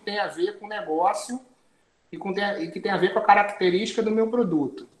palavras que tem a ver com o negócio e que tem a ver com a característica do meu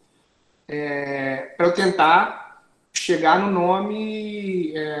produto. Para eu tentar chegar no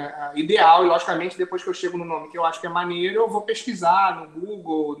nome ideal. E, logicamente, depois que eu chego no nome que eu acho que é maneiro, eu vou pesquisar no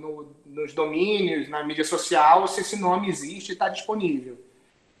Google, nos domínios, na mídia social, se esse nome existe e está disponível.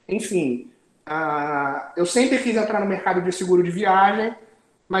 Enfim, eu sempre quis entrar no mercado de seguro de viagem,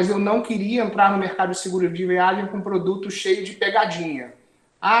 mas eu não queria entrar no mercado de seguro de viagem com produto cheio de pegadinha.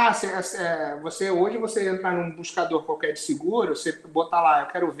 Hoje você entrar num buscador qualquer de seguro, você botar lá, eu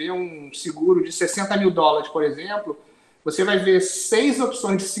quero ver um seguro de $60 mil, por exemplo, você vai ver 6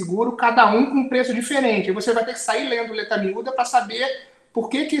 opções de seguro, cada um com um preço diferente. E você vai ter que sair lendo letra miúda para saber por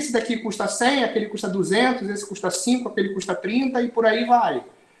que esse daqui custa 100, aquele custa 200, esse custa 5, aquele custa 30 e por aí vai.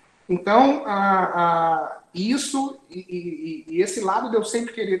 Então, isso e esse lado de eu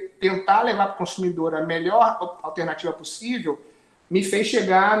sempre querer tentar levar para o consumidor a melhor alternativa possível me fez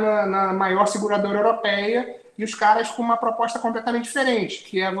chegar na maior seguradora europeia e os caras com uma proposta completamente diferente,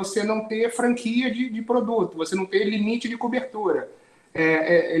 que é você não ter franquia de produto, você não ter limite de cobertura.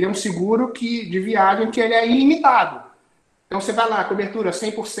 Ele é um seguro de viagem que ele é ilimitado. Então você vai lá, cobertura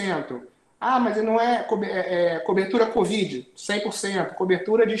 100%. Mas não cobertura Covid, 100%.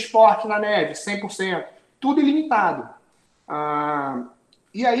 Cobertura de esporte na neve, 100%. Tudo ilimitado.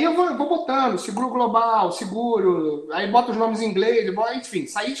 E aí eu vou botando seguro global, seguro, aí boto os nomes em inglês, enfim,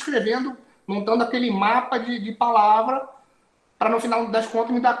 sair escrevendo, montando aquele mapa de palavra para no final das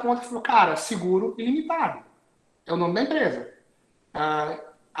contas me dar conta e cara, seguro ilimitado. É o nome da empresa.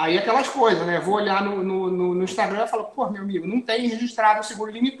 Aí aquelas coisas, né? Vou olhar no Instagram e falo, meu amigo, não tem registrado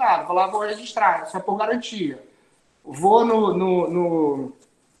seguro limitado. Vou lá, vou registrar, só por garantia. Vou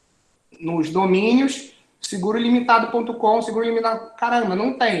nos domínios, segurolimitado.com, seguro limitado. Caramba,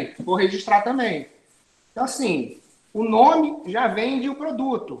 não tem. Vou registrar também. Então, assim, o nome já vende o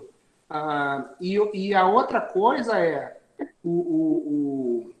produto. E a outra coisa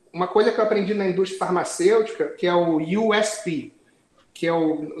uma coisa que eu aprendi na indústria farmacêutica, que é o USP, que é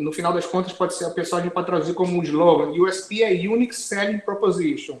no final das contas pode ser, o pessoal pode traduzir como um slogan. USP é Unique Selling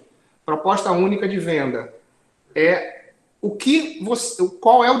Proposition, proposta única de venda.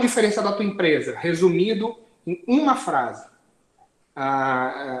 Qual é o diferencial da tua empresa? Resumido em uma frase.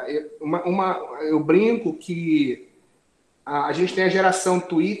 Eu brinco que a gente tem a geração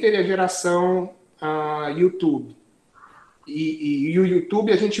Twitter e a geração YouTube. E o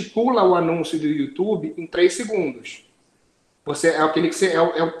YouTube, a gente pula o anúncio do YouTube em 3 segundos. É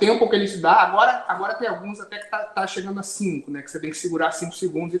o tempo que ele te dá. Agora tem alguns até que tá chegando a 5, né? Que você tem que segurar 5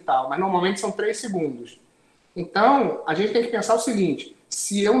 segundos e tal. Mas normalmente são 3 segundos. Então, a gente tem que pensar o seguinte: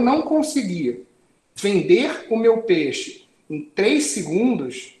 se eu não conseguir vender o meu peixe em 3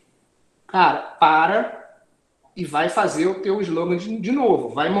 segundos, cara, para e vai fazer o teu slogan de novo.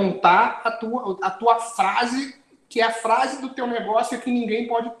 Vai montar a tua frase, que é a frase do teu negócio que ninguém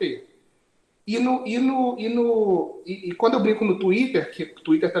pode ter. E quando eu brinco no Twitter, que o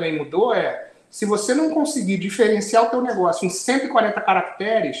Twitter também mudou, se você não conseguir diferenciar o teu negócio em 140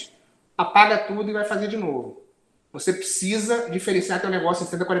 caracteres, apaga tudo e vai fazer de novo. Você precisa diferenciar teu negócio em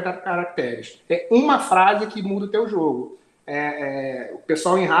 140 caracteres. É uma frase que muda o teu jogo. O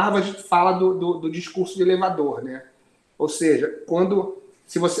pessoal em Harvard fala do discurso de elevador, né? Ou seja,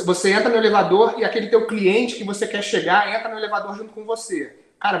 se você entra no elevador e aquele teu cliente que você quer chegar entra no elevador junto com você.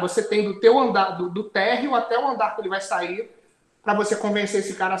 Cara, você tem do teu andar, do térreo até o andar que ele vai sair, para você convencer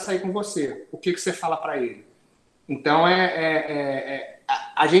esse cara a sair com você. O que você fala para ele? Então,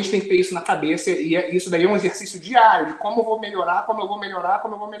 a gente tem que ter isso na cabeça, e isso daí é um exercício diário de como eu vou melhorar, como eu vou melhorar,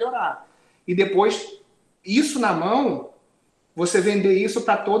 como eu vou melhorar. E depois, isso na mão, você vender isso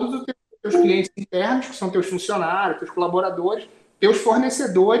para todos os teus clientes internos, que são teus funcionários, teus colaboradores, teus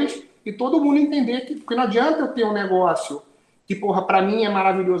fornecedores, e todo mundo entender porque não adianta eu ter um negócio que, para mim é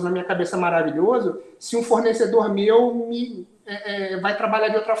maravilhoso, na minha cabeça é maravilhoso, se um fornecedor meu vai trabalhar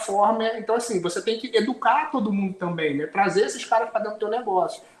de outra forma. Então, assim, você tem que educar todo mundo também, né? Trazer esses caras para dentro do teu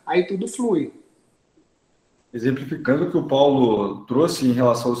negócio. Aí tudo flui. Exemplificando o que o Paulo trouxe em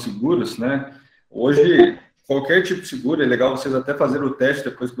relação aos seguros, né? Hoje, qualquer tipo de seguro, é legal vocês até fazerem o teste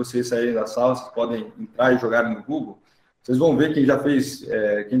depois que vocês saírem da sala, vocês podem entrar e jogar no Google. Vocês vão ver quem já fez,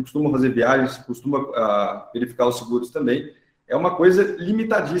 quem costuma fazer viagens, costuma verificar os seguros também. É uma coisa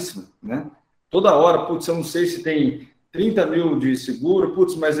limitadíssima, né? Toda hora, putz, eu não sei se tem 30 mil de seguro,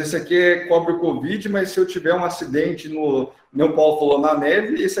 putz, mas esse aqui cobre o Covid, mas se eu tiver um acidente meu Paulo falou, na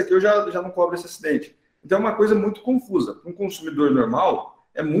neve, esse aqui eu já não cobre esse acidente. Então é uma coisa muito confusa. Para um consumidor normal,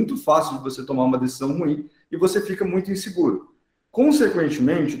 é muito fácil de você tomar uma decisão ruim e você fica muito inseguro.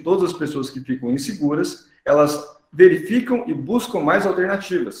 Consequentemente, todas as pessoas que ficam inseguras, elas verificam e buscam mais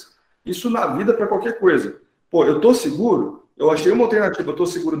alternativas. Isso na vida para qualquer coisa. Pô, eu estou seguro? Eu achei uma alternativa, eu estou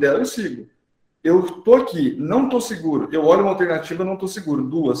seguro dela, eu sigo. Eu estou aqui, não estou seguro. Eu olho uma alternativa, não estou seguro.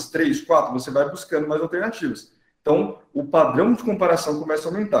 2, 3, 4, você vai buscando mais alternativas. Então, o padrão de comparação começa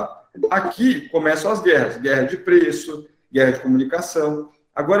a aumentar. Aqui começam as guerras. Guerra de preço, guerra de comunicação.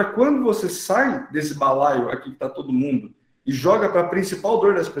 Agora, quando você sai desse balaio aqui que está todo mundo e joga para a principal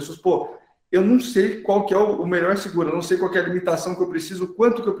dor das pessoas, pô, eu não sei qual que é o melhor seguro, eu não sei qual que é a limitação que eu preciso,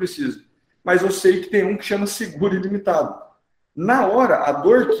 quanto que eu preciso. Mas eu sei que tem um que chama seguro ilimitado. Na hora, a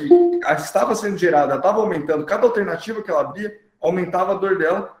dor que estava sendo gerada, estava aumentando, cada alternativa que ela abria, aumentava a dor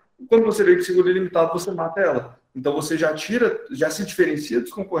dela. E quando você vê que seguro ilimitado, você mata ela. Então você já se diferencia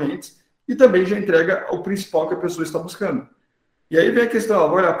dos concorrentes e também já entrega o principal que a pessoa está buscando. E aí vem a questão, ela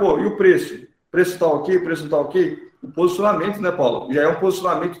vai olhar, pô, e o preço? O preço está ok, o preço não está ok? O posicionamento, né, Paulo? Já é um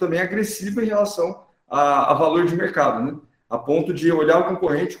posicionamento também agressivo em relação a valor de mercado, né? A ponto de olhar o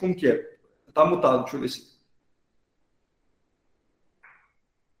concorrente como que é. Está mutado, deixa eu ver se...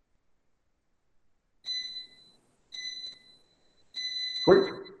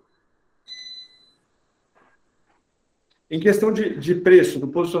 Foi? Em questão de preço, do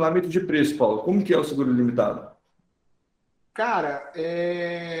posicionamento de preço, Paulo, como que é o seguro limitado? Cara,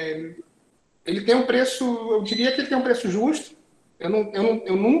 ele tem um preço, eu diria que ele tem um preço justo. Eu não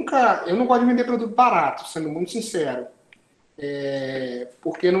gosto de vender produto barato, sendo muito sincero.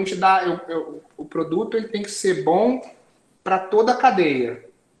 Porque não te dá, o produto ele tem que ser bom para toda a cadeia.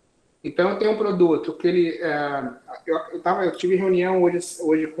 Então eu tenho um produto que ele, eu tive reunião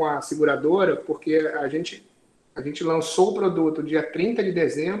hoje com a seguradora porque a gente lançou o produto dia 30 de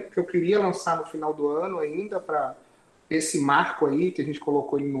dezembro, que eu queria lançar no final do ano ainda para esse marco aí que a gente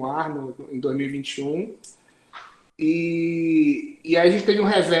colocou ele no ar em 2021. E aí a gente teve um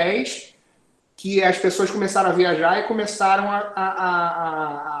revés que as pessoas começaram a viajar e começaram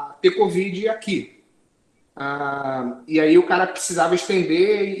a ter Covid aqui. E aí o cara precisava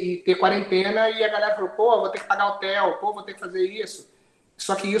estender e ter quarentena e a galera falou, pô, vou ter que pagar hotel, pô, vou ter que fazer isso.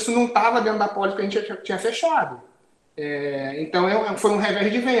 Só que isso não estava dentro da pólice que a gente tinha fechado. Então foi um revés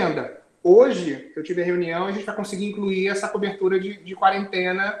de venda. Hoje, eu tive a reunião, a gente vai conseguir incluir essa cobertura de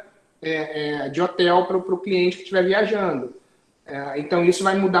quarentena de hotel para o cliente que estiver viajando. Então isso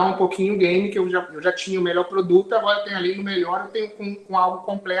vai mudar um pouquinho o game, que eu já tinha o melhor produto, agora eu tenho ali no melhor, eu tenho com algo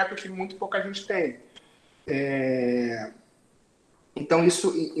completo que muito pouca gente tem. Então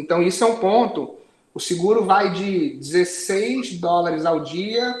isso é um ponto. O seguro vai de $16 ao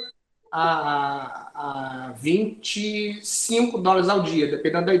dia a $25 ao dia,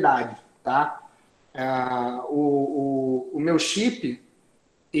 dependendo da idade, tá? O meu chip,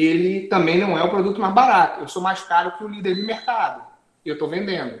 ele também não é o produto mais barato. Eu sou mais caro que o líder de mercado. E eu estou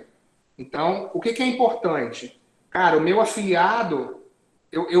vendendo. Então, o que é importante? Cara, o meu afiliado,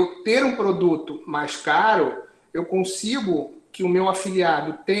 eu ter um produto mais caro, eu consigo que o meu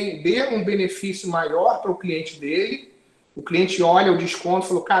afiliado dê um benefício maior para o cliente dele. O cliente olha o desconto e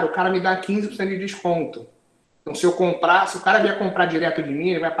falou, cara, o cara me dá 15% de desconto. Então, se o cara vier comprar direto de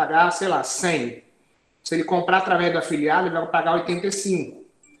mim, ele vai pagar, sei lá, 100. Se ele comprar através do afiliado, ele vai pagar 85.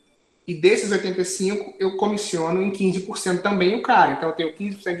 E desses 85, eu comissiono em 15% também o cara. Então, eu tenho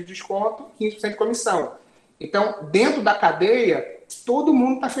 15% de desconto, 15% de comissão. Então, dentro da cadeia, todo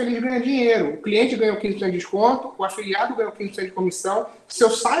mundo está feliz ganhando dinheiro. O cliente ganhou 15% de desconto, o afiliado ganhou 15% de comissão. Se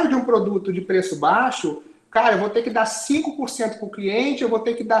eu saio de um produto de preço baixo, cara, eu vou ter que dar 5% para o cliente, eu vou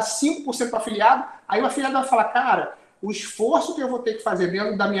ter que dar 5% para o afiliado. Aí o afiliado vai falar, cara, o esforço que eu vou ter que fazer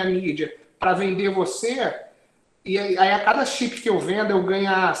dentro da minha mídia para vender você... E aí, a cada chip que eu vendo, eu ganho,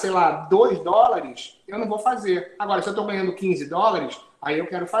 sei lá, $2, eu não vou fazer. Agora, se eu estou ganhando $15, aí eu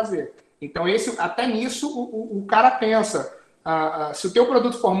quero fazer. Então, até nisso, o cara pensa. Se o teu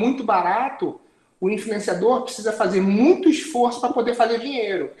produto for muito barato, o influenciador precisa fazer muito esforço para poder fazer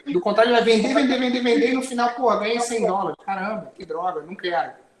dinheiro. Do contrário, ele vai vender, e no final, pô, ganhei $100. Caramba, que droga, não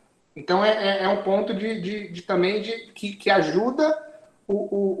quero. Então, é um ponto também que ajuda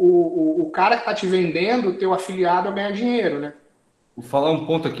o cara que está te vendendo, o teu afiliado, a ganhar dinheiro, né? Vou falar um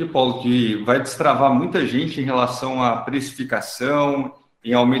ponto aqui, Paulo, que vai destravar muita gente em relação à precificação,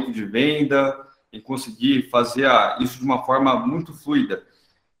 em aumento de venda, em conseguir fazer isso de uma forma muito fluida.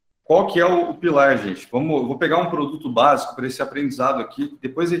 Qual que é o pilar, gente? Vou pegar um produto básico para esse aprendizado aqui.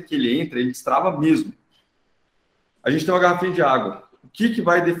 Depois que ele entra, ele destrava mesmo. A gente tem uma garrafinha de água. O que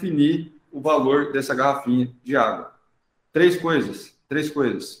vai definir o valor dessa garrafinha de água? Três coisas.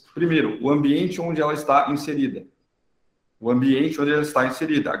 Primeiro, o ambiente onde ela está inserida. O ambiente onde ela está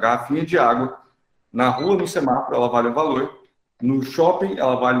inserida. A garrafinha de água, na rua, no semáforo, ela vale um valor. No shopping,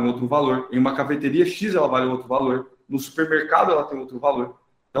 ela vale um outro valor. Em uma cafeteria X, ela vale outro valor. No supermercado, ela tem outro valor.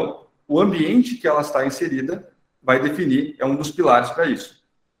 Então, o ambiente que ela está inserida vai definir, é um dos pilares para isso.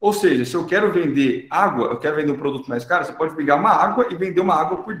 Ou seja, se eu quero vender água, eu quero vender um produto mais caro, você pode pegar uma água e vender uma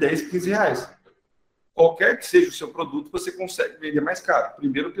água por 10, 15 reais. Qualquer que seja o seu produto, você consegue vender mais caro.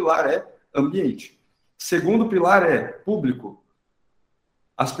 Primeiro pilar é ambiente. Segundo pilar é público.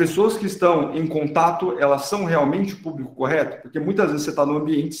 As pessoas que estão em contato, elas são realmente o público correto? Porque muitas vezes você está no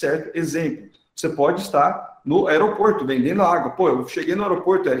ambiente certo. Exemplo, você pode estar no aeroporto vendendo água. Pô, eu cheguei no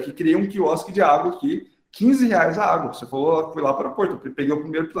aeroporto, Eric, criei um quiosque de água aqui, 15 reais a água. Você falou, fui lá para o aeroporto, eu peguei o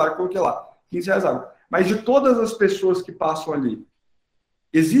primeiro pilar e coloquei lá, 15 reais a água. Mas de todas as pessoas que passam ali,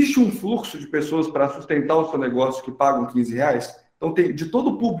 existe um fluxo de pessoas para sustentar o seu negócio que pagam 15 reais? Então, tem de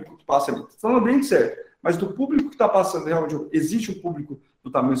todo o público que passa ali. Está no ambiente certo. Mas do público que está passando, realmente, existe um público do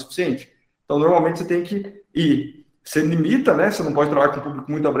tamanho suficiente? Então, normalmente, você tem que ir. Você limita, né? Você não pode trabalhar com um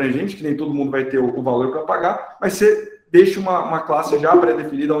público muito abrangente, que nem todo mundo vai ter o valor para pagar, mas você deixa uma classe já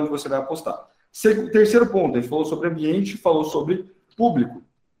pré-definida onde você vai apostar. Terceiro ponto, a gente falou sobre ambiente, falou sobre público.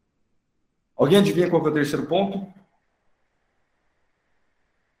 Alguém adivinha qual é o terceiro ponto?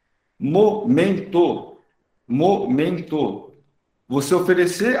 Momento. Você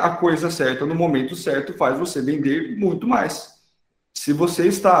oferecer a coisa certa no momento certo faz você vender muito mais. Se você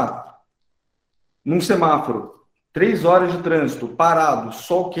está num semáforo, 3 horas de trânsito, parado,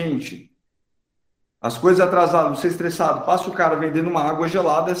 sol quente, as coisas atrasadas, você estressado, passa o cara vendendo uma água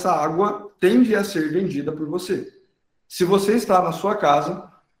gelada, essa água tende a ser vendida por você. Se você está na sua casa,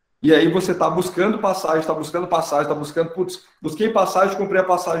 e aí você está buscando passagem, putz, busquei passagem, comprei a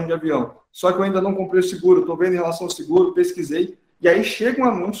passagem de avião, só que eu ainda não comprei o seguro, estou vendo em relação ao seguro, pesquisei, e aí chega um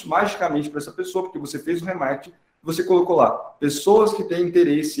anúncio magicamente para essa pessoa, porque você fez o remarketing, você colocou lá, pessoas que têm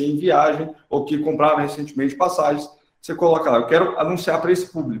interesse em viagem, ou que compraram recentemente passagens, você coloca lá, eu quero anunciar para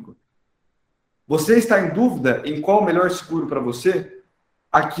esse público. Você está em dúvida em qual o melhor seguro para você?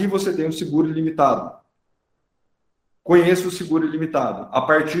 Aqui você tem o seguro ilimitado. Conheça o seguro ilimitado. A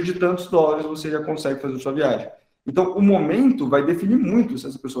partir de tantos dólares você já consegue fazer a sua viagem. Então, o momento vai definir muito se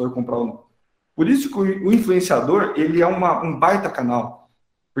essa pessoa vai comprar ou não. Por isso que o influenciador, ele é um baita canal.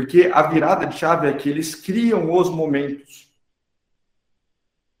 Porque a virada de chave é que eles criam os momentos.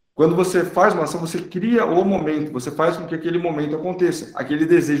 Quando você faz uma ação, você cria o momento. Você faz com que aquele momento aconteça. Aquele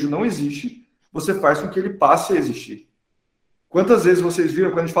desejo não existe, você faz com que ele passe a existir. Quantas vezes vocês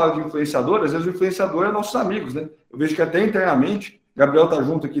viram, quando a gente fala de influenciador, às vezes o influenciador é nossos amigos, né? Eu vejo que até internamente, Gabriel está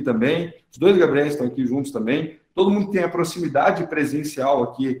junto aqui também, os dois Gabriéis estão aqui juntos também, todo mundo que tem a proximidade presencial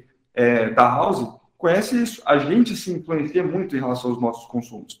aqui da House, conhece isso. A gente se influencia muito em relação aos nossos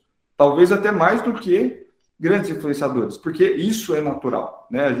consumos. Talvez até mais do que grandes influenciadores, porque isso é natural,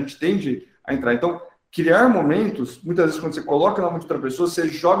 né? A gente tende a entrar. Então, criar momentos, muitas vezes quando você coloca na mão de outra pessoa, você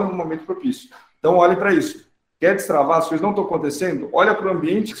joga no momento propício. Então, olhe para isso. Quer destravar, as coisas não estão acontecendo, olha para o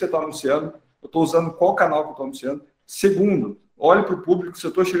ambiente que você está anunciando, eu estou usando qual canal que eu estou anunciando. Segundo, olhe para o público se eu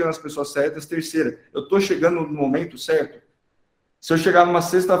estou chegando às pessoas certas. Terceira, eu estou chegando no momento certo. Se eu chegar numa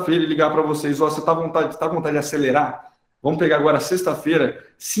sexta-feira e ligar para vocês, você está com vontade de acelerar? Vamos pegar agora sexta-feira,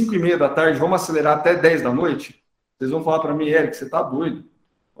 5h30 da tarde, vamos acelerar até 10 da noite? Vocês vão falar para mim, Eric, você está doido.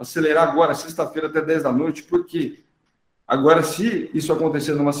 Vou acelerar agora, sexta-feira até 10 da noite, por quê? Agora, se isso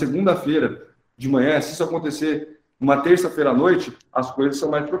acontecer numa segunda-feira, de manhã, se isso acontecer uma terça-feira à noite, as coisas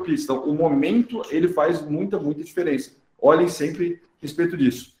são mais propícias. Então, o momento, ele faz muita diferença. Olhem sempre a respeito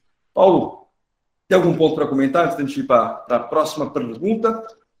disso. Paulo, tem algum ponto para comentar antes de a gente ir para a próxima pergunta?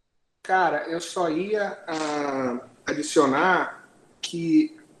 Cara, eu só ia adicionar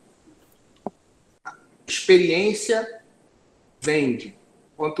que experiência vende.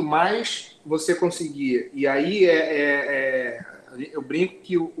 Quanto mais você conseguir, e aí eu brinco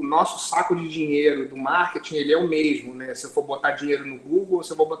que o nosso saco de dinheiro do marketing, ele é o mesmo, né? Se eu for botar dinheiro no Google ou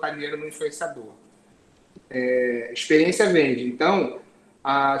se eu vou botar dinheiro no influenciador. Experiência vende. Então,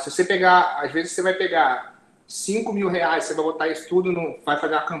 se você pegar, às vezes você vai pegar 5 mil reais, você vai botar isso tudo, vai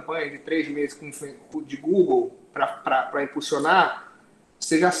fazer uma campanha de 3 meses de Google para impulsionar,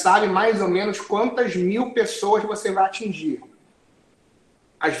 você já sabe mais ou menos quantas mil pessoas você vai atingir.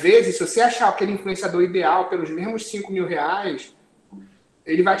 às vezes, se você achar aquele influenciador ideal pelos mesmos R$ 5.000,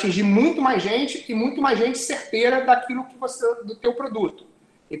 ele vai atingir muito mais gente e muito mais gente certeira daquilo que do teu produto.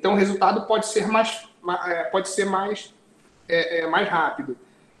 Então, o resultado pode ser mais rápido.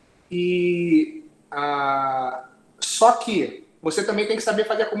 Só que você também tem que saber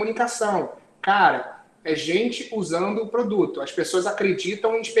fazer a comunicação. Cara, é gente usando o produto. As pessoas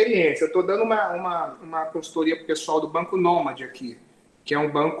acreditam em experiência. Eu estou dando uma consultoria para o pessoal do Banco Nômade aqui, que é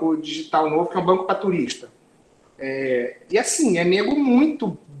um banco digital novo, que é um banco para turista. E assim, é nego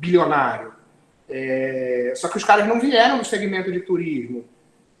muito bilionário. Só que os caras não vieram do segmento de turismo.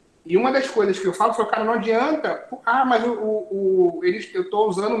 E uma das coisas que eu falo foi, cara, não adianta... mas eu estou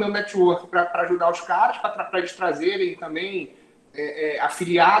usando o meu network para ajudar os caras, para eles trazerem também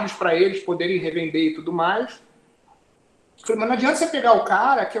afiliados para eles poderem revender e tudo mais. Mas não adianta você pegar o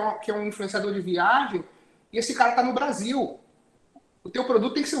cara, que é um influenciador de viagem, e esse cara está no Brasil. O teu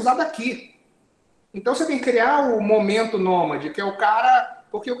produto tem que ser usado aqui. Então você tem que criar o momento nômade, que é o cara...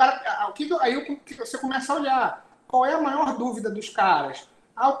 Porque o cara... Aí você começa a olhar. Qual é a maior dúvida dos caras?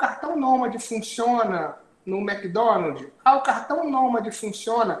 O cartão nômade funciona no McDonald's? O cartão nômade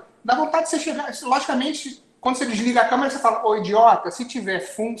funciona? Dá vontade de você chegar... Logicamente, quando você desliga a câmera, você fala, ô idiota, se tiver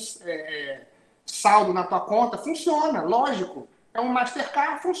saldo na tua conta, funciona, lógico. É um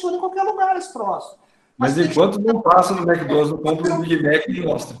Mastercard, funciona em qualquer lugar esse próximo. Mas enquanto não passa no McDonald's, não compra o Big Mac e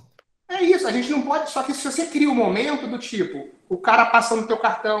mostra. É isso, a gente não pode... Só que se você cria um momento do tipo, o cara passa no teu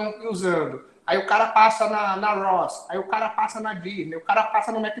cartão e usando, aí o cara passa na Ross, aí o cara passa na Disney, o cara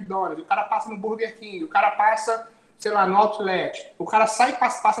passa no McDonald's, o cara passa no Burger King, o cara passa, sei lá, no Outlet, o cara sai e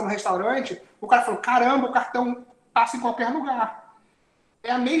passa no restaurante, o cara falou, caramba, o cartão passa em qualquer lugar.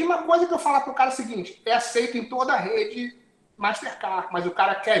 É a mesma coisa que eu falar pro cara o seguinte, é aceito em toda a rede Mastercard, mas o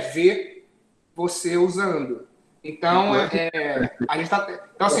cara quer ver você usando. Então, a gente tá,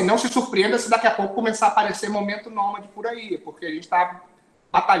 então, assim, não se surpreenda se daqui a pouco começar a aparecer momento nômade por aí, porque a gente está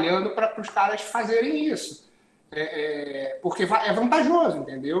batalhando para os caras fazerem isso. Porque é vantajoso,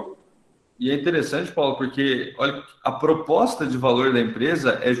 entendeu? E é interessante, Paulo, porque olha, a proposta de valor da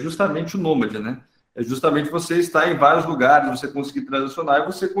empresa é justamente o nômade, né? É justamente você estar em vários lugares, você conseguir transacionar e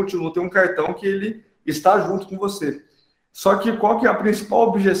você continua a ter um cartão que ele está junto com você. Só que qual que é a principal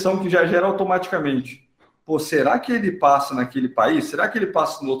objeção que já gera automaticamente? Pô, será que ele passa naquele país? Será que ele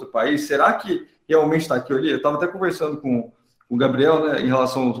passa no outro país? Será que realmente está aqui ali? Eu estava até conversando com o Gabriel, né, em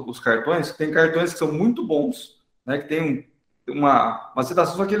relação aos cartões, que tem cartões que são muito bons, né, que tem uma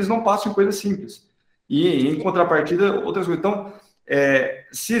situação, só que eles não passam em coisas simples. E, em contrapartida, outras coisas. Então,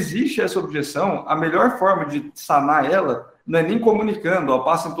 se existe essa objeção, a melhor forma de sanar ela não é nem comunicando, ó,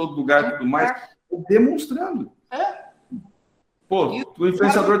 passa em todo lugar e tudo mais, é demonstrando. Pô, o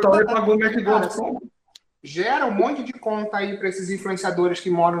influenciador está lá e pagou o McDonald's. Gera um monte de conta aí para esses influenciadores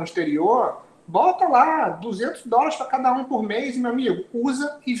que moram no exterior, bota lá $200 para cada um por mês, meu amigo,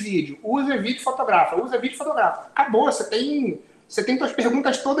 usa e vídeo fotografa, usa vídeo fotografa. Acabou, você tem suas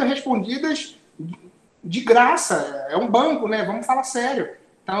perguntas todas respondidas de graça, é um banco, né? Vamos falar sério.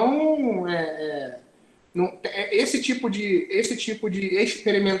 Então, esse tipo de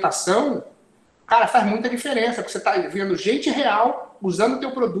experimentação, cara, faz muita diferença, porque você está vendo gente real usando o teu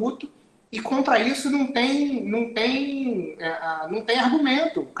produto. E contra isso não tem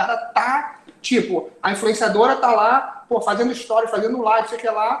argumento. O cara tá, tipo, a influenciadora tá lá, pô, fazendo story, fazendo live, sei que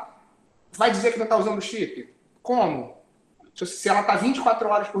lá, vai dizer que não tá usando chip? Como? Se ela tá 24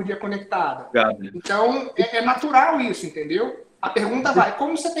 horas por dia conectada. Então, é natural isso, entendeu? A pergunta vai,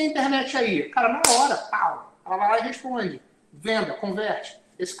 como você tem internet aí? Cara, na hora, pau. Ela vai lá e responde. Venda, converte.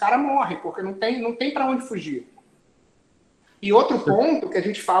 Esse cara morre, porque não tem para onde fugir. E outro ponto que a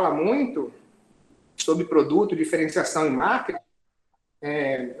gente fala muito sobre produto, diferenciação e marketing,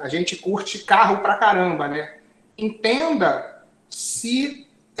 a gente curte carro pra caramba, né? Entenda se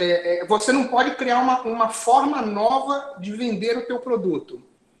você não pode criar uma forma nova de vender o teu produto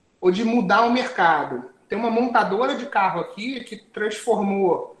ou de mudar o mercado. Tem uma montadora de carro aqui que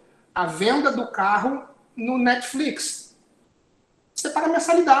transformou a venda do carro no Netflix. Você paga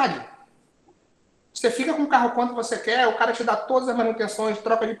mensalidade. Você fica com o carro quanto você quer, o cara te dá todas as manutenções,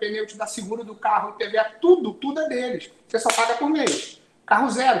 troca de pneu, te dá seguro do carro, IPVA, tudo é deles. Você só paga por mês. Carro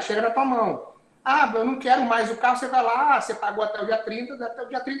zero, chega na tua mão. Eu não quero mais o carro, você vai lá, você pagou até o dia 30, até o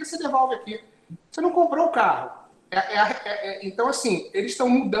dia 30 você devolve aqui. Você não comprou o carro. Então, assim, eles estão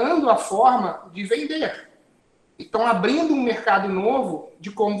mudando a forma de vender. Estão abrindo um mercado novo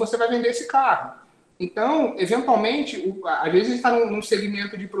de como você vai vender esse carro. Então, eventualmente, às vezes a gente está num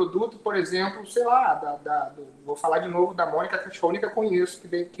segmento de produto, por exemplo, sei lá, vou falar de novo da Mônica, que é a única que eu conheço,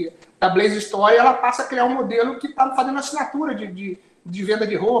 da Blaze Story, ela passa a criar um modelo que está fazendo assinatura de de venda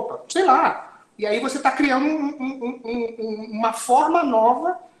de roupa, sei lá. E aí você está criando uma forma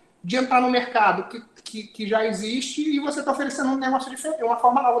nova de entrar no mercado que já existe e você está oferecendo um negócio diferente, uma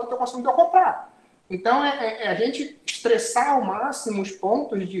forma nova do teu consumidor comprar. Então, é a gente estressar ao máximo os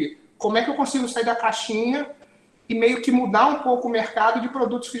pontos de como é que eu consigo sair da caixinha e meio que mudar um pouco o mercado de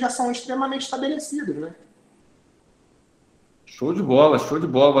produtos que já são extremamente estabelecidos, né? Show de bola, show de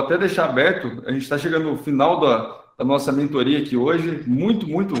bola. Vou até deixar aberto, a gente está chegando no final da nossa mentoria aqui hoje,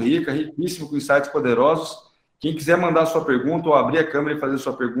 muito rica, riquíssimo, com insights poderosos. Quem quiser mandar sua pergunta ou abrir a câmera e fazer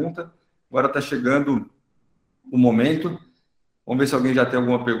sua pergunta, agora está chegando o momento. Vamos ver se alguém já tem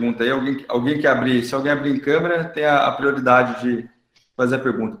alguma pergunta aí. Alguém que abrir, se alguém abrir em câmera, tem a prioridade de fazer a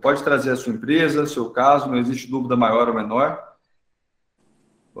pergunta. Pode trazer a sua empresa, seu caso, não existe dúvida maior ou menor.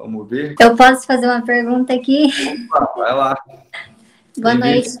 Vamos ver. Eu posso fazer uma pergunta aqui? Opa, vai lá. Boa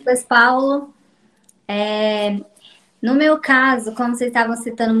noite, Luiz Paulo. No meu caso, como vocês estavam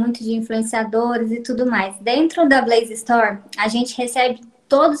citando muito de influenciadores e tudo mais, dentro da Blaze Store, a gente recebe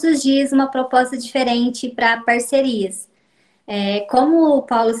todos os dias uma proposta diferente para parcerias. Como o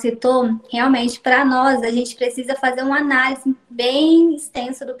Paulo citou, realmente para nós a gente precisa fazer uma análise bem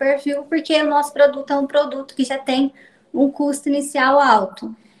extensa do perfil, porque o nosso produto é um produto que já tem um custo inicial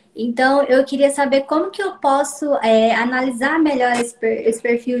alto. Então, eu queria saber como que eu posso analisar melhor esse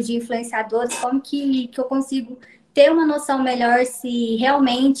perfil de influenciadores, como que eu consigo ter uma noção melhor se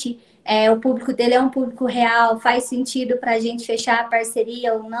realmente o público dele é um público real, faz sentido para a gente fechar a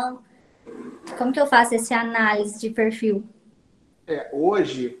parceria ou não. Como que eu faço essa análise de perfil?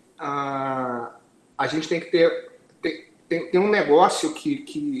 Hoje, a gente tem que ter tem um negócio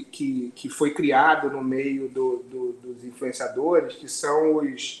que foi criado no meio dos influenciadores, que são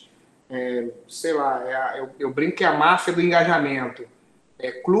os, sei lá, eu brinco que é a máfia do engajamento.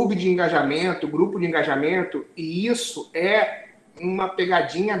 Clube de engajamento, grupo de engajamento, e isso é uma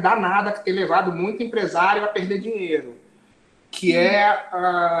pegadinha danada que tem levado muito empresário a perder dinheiro. Que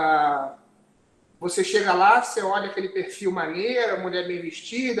você chega lá, você olha aquele perfil maneiro, a mulher bem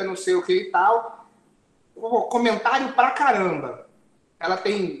vestida, não sei o que e tal, comentário pra caramba. Ela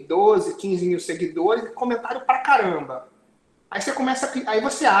tem 12, 15 mil seguidores, comentário pra caramba. Aí você começa, aí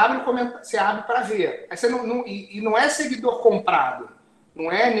você abre para ver. Aí você não é seguidor comprado,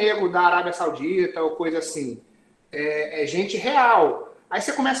 não é nego da Arábia Saudita ou coisa assim. É gente real. Aí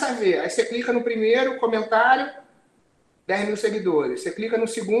você começa a ver. Aí você clica no primeiro comentário, 10 mil seguidores. Você clica no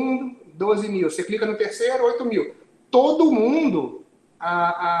segundo, 12 mil. Você clica no terceiro, 8 mil. Todo mundo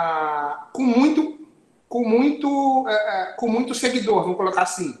com muito seguidor, vamos colocar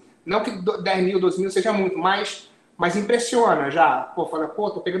assim. Não que 10 mil, 12 mil seja muito, mas impressiona já. Fala,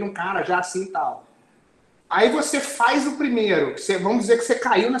 tô pegando um cara já assim e tal. Aí você faz o primeiro. Vamos dizer que você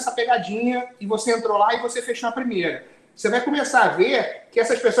caiu nessa pegadinha e você entrou lá e você fechou a primeira. Você vai começar a ver que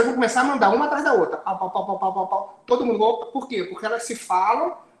essas pessoas vão começar a mandar uma atrás da outra. Pau. Todo mundo. Por quê? Porque elas se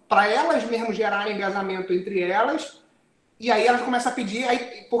falam para elas mesmas gerarem engajamento entre elas. E aí elas começam a pedir,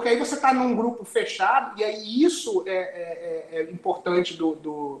 porque aí você está num grupo fechado, e aí isso é importante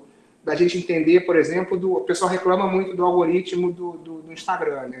da gente entender, por exemplo, o pessoal reclama muito do algoritmo do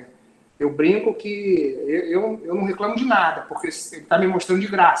Instagram, né? Eu brinco que eu não reclamo de nada, porque ele está me mostrando de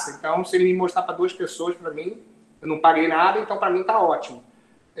graça. Então, se ele me mostrar para 2 pessoas, para mim, eu não paguei nada, então para mim está ótimo.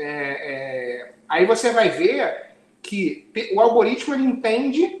 Aí você vai ver que o algoritmo ele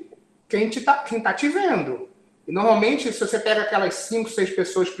entende quem está te vendo. E normalmente, se você pega aquelas 5, 6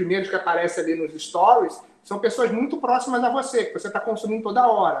 pessoas primeiras que aparecem ali nos stories, são pessoas muito próximas a você, que você está consumindo toda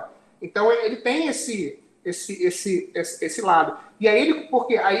hora. Então, ele tem esse lado. E aí,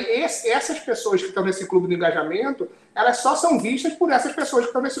 porque essas pessoas que estão nesse clube de engajamento, elas só são vistas por essas pessoas que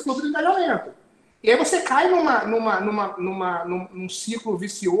estão nesse clube de engajamento. E aí você cai num ciclo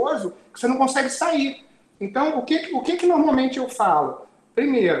vicioso que você não consegue sair. Então, o que normalmente eu falo?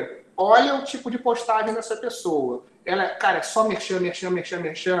 Primeiro, olha o tipo de postagem dessa pessoa. Ela, cara, é só merchan.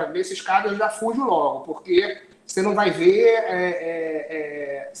 Nesses casos eu já fujo logo, porque você não vai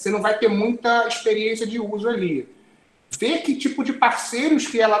ver, você não vai ter muita experiência de uso ali. Vê que tipo de parceiros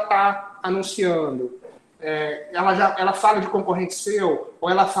que ela está anunciando. Ela fala de concorrente seu, ou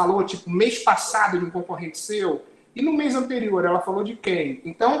ela falou, tipo, mês passado de um concorrente seu, e no mês anterior ela falou de quem?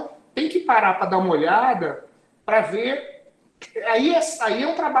 Então, tem que parar para dar uma olhada para ver. Aí é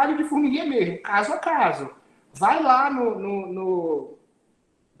um trabalho de formiguinha mesmo, caso a caso. Vai lá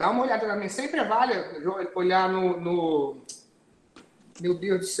dá uma olhada também. Sempre vale olhar no... Meu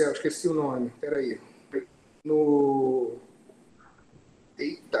Deus do céu, esqueci o nome. Peraí.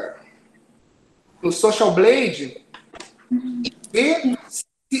 Eita. No Social Blade, ver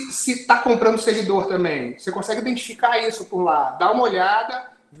se está comprando seguidor também. Você consegue identificar isso por lá. Dá uma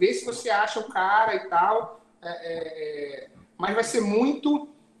olhada, vê se você acha o cara e tal. Mas vai ser muito...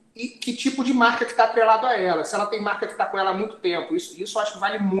 E que tipo de marca que está atrelado a ela. Se ela tem marca que está com ela há muito tempo. Isso eu acho que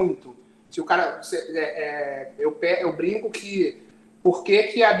vale muito. Se o cara... eu brinco que... Por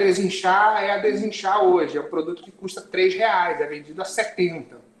que a Desinchar é a Desinchar hoje? É um produto que custa R$3, é vendido a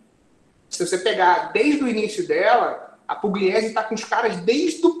 70. Se você pegar desde o início dela, a Pugliese está com os caras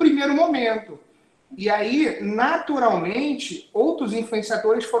desde o primeiro momento. E aí, naturalmente, outros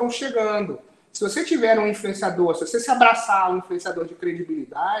influenciadores foram chegando. Se você tiver um influenciador, se você se abraçar a um influenciador de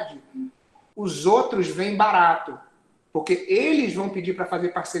credibilidade, os outros vêm barato. Porque eles vão pedir para fazer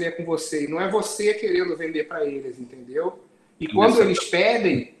parceria com você. E não é você querendo vender para eles, entendeu? E quando eles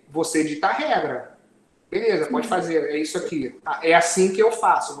pedem, você dita a regra. Beleza, pode fazer, é isso aqui. É assim que eu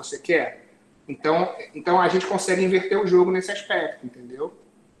faço, você quer? Então a gente consegue inverter o jogo nesse aspecto, entendeu?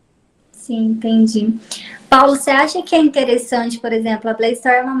 Sim, entendi. Paulo, você acha que é interessante, por exemplo, a Play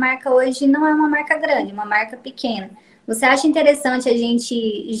Store é uma marca hoje, não é uma marca grande, é uma marca pequena. Você acha interessante a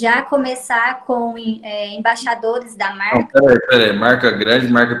gente já começar com embaixadores da marca? Não, peraí, marca grande,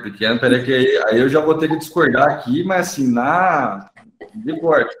 marca pequena, peraí que aí eu já vou ter que discordar aqui, mas assim, de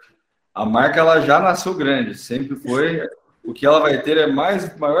corte. A marca ela já nasceu grande, sempre foi. O que ela vai ter é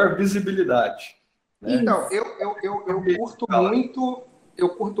maior visibilidade. Né? Então, eu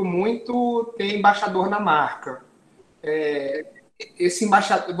curto muito ter embaixador na marca. Esse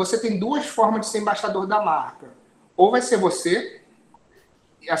embaixador, você tem duas formas de ser embaixador da marca. Ou vai ser você,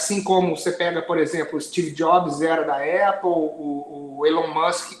 assim como você pega, por exemplo, o Steve Jobs era da Apple, o Elon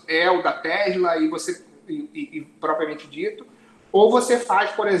Musk é o da Tesla, e propriamente dito. Ou você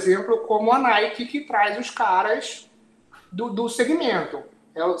faz, por exemplo, como a Nike, que traz os caras do segmento.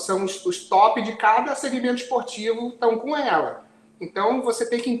 São os top de cada segmento esportivo estão com ela. Então, você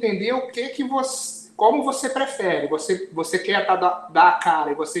tem que entender como você prefere. Você quer dar a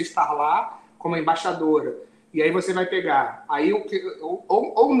cara e você estar lá como embaixadora. E aí você vai pegar. Aí,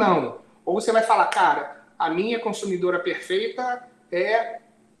 ou não. Ou você vai falar, cara, a minha consumidora perfeita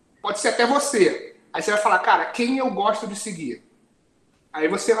pode ser até você. Aí você vai falar, cara, quem eu gosto de seguir? Aí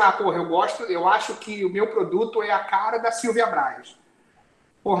você vai, eu acho que o meu produto é a cara da Silvia Braz.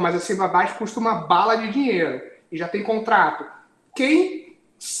 Mas a Silvia Braz custa uma bala de dinheiro e já tem contrato. Quem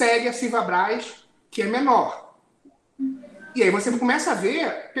segue a Silvia Braz que é menor? E aí você começa a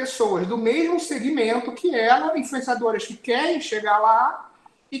ver pessoas do mesmo segmento que ela, influenciadoras que querem chegar lá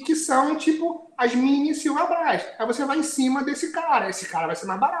e que são, tipo, as mini Silvia Braz. Aí você vai em cima desse cara. Esse cara vai ser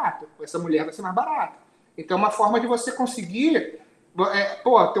mais barato. Essa mulher vai ser mais barata. Então, uma forma de você conseguir...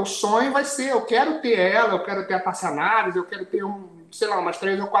 teu sonho vai ser, eu quero ter ela, eu quero ter a Tássia Naves, eu quero ter umas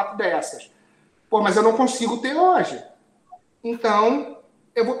 3 ou 4 dessas. Mas eu não consigo ter hoje. Então,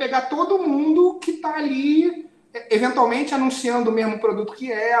 eu vou pegar todo mundo que está ali, eventualmente anunciando o mesmo produto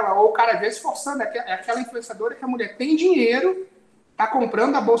que ela, ou o cara às vezes forçando, é aquela influenciadora que a mulher tem dinheiro, está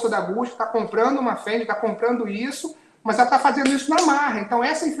comprando a bolsa da Gucci, está comprando uma Fendi, está comprando isso, mas ela está fazendo isso na marra. Então,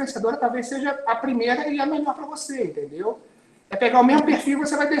 essa influenciadora talvez seja a primeira e a melhor para você, entendeu? É pegar o mesmo perfil e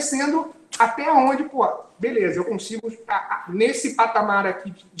você vai descendo até onde, beleza, eu consigo, nesse patamar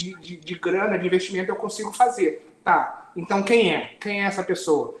aqui de grana, de investimento, eu consigo fazer. Tá, então quem é? Quem é essa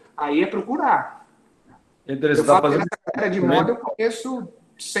pessoa? Aí é procurar. Interessante. Eu falo que nessa área de moda eu conheço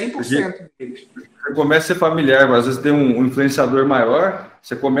 100% deles. Você começa a ser familiar, mas às vezes tem um influenciador maior,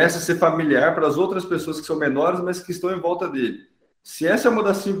 você começa a ser familiar para as outras pessoas que são menores, mas que estão em volta dele. Se essa é uma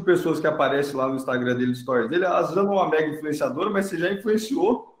das 5 pessoas que aparece lá no Instagram dele, no stories dele, às vezes não é uma mega influenciadora, mas você já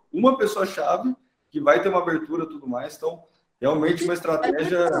influenciou uma pessoa-chave que vai ter uma abertura e tudo mais. Então, realmente uma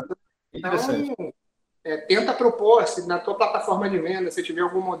estratégia interessante. Então, tenta propor, se na tua plataforma de venda, se tiver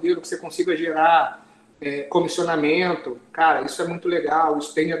algum modelo que você consiga gerar comissionamento, cara, isso é muito legal,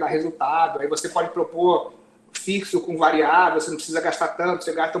 isso tende a dar resultado. Aí você pode propor fixo com variável, você não precisa gastar tanto,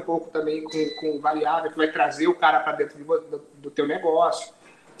 você gasta um pouco também com variável, que vai trazer o cara para dentro do teu negócio.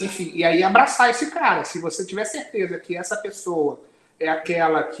 Enfim, e aí abraçar esse cara. Se você tiver certeza que essa pessoa é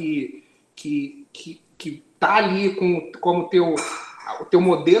aquela que tá ali como o teu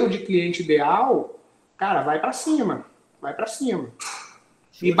modelo de cliente ideal, cara, vai para cima. Vai para cima.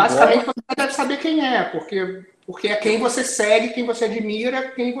 E basicamente você deve saber quem é, porque é quem você segue, quem você admira,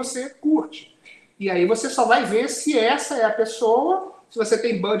 quem você curte. E aí você só vai ver se essa é a pessoa, se você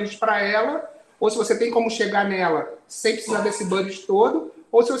tem budget para ela, ou se você tem como chegar nela sem precisar desse budget todo,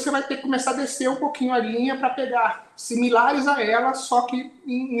 ou se você vai ter que começar a descer um pouquinho a linha para pegar similares a ela, só que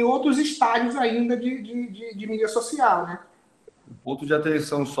em outros estágios ainda de mídia social, né? O ponto de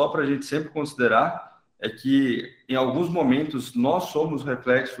atenção só para a gente sempre considerar é que, em alguns momentos, nós somos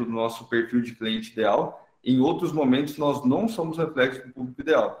reflexo do nosso perfil de cliente ideal, em outros momentos, nós não somos reflexo do público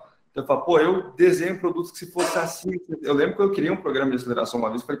ideal. Então, eu falo, pô, eu desenho produtos que se fosse assim... Eu lembro que eu criei um programa de aceleração uma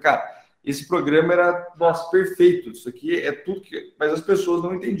vez, falei, cara, esse programa era, nossa, perfeito, isso aqui é tudo que... Mas as pessoas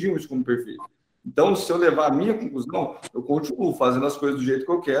não entendiam isso como perfeito. Então, se eu levar a minha conclusão, eu continuo fazendo as coisas do jeito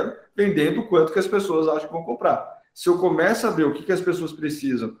que eu quero, vendendo o quanto que as pessoas acham que vão comprar. Se eu começo a ver o que as pessoas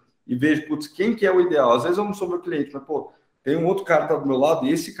precisam e vejo, putz, quem que é o ideal? Às vezes eu não sou meu cliente, mas, pô, tem um outro cara que está do meu lado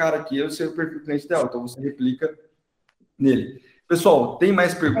e esse cara aqui, eu sei o perfil do cliente ideal. Então, você replica nele. Pessoal, tem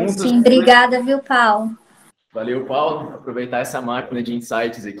mais perguntas? Sim, obrigada, viu, Paulo? Valeu, Paulo. Aproveitar essa máquina de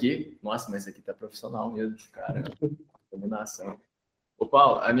insights aqui. Nossa, mas esse aqui tá profissional mesmo, cara. Combinação. Ô,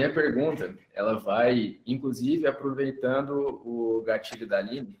 Paulo, a minha pergunta, ela vai, inclusive, aproveitando o gatilho da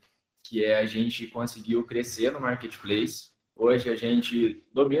Aline, que é a gente conseguiu crescer no marketplace. Hoje a gente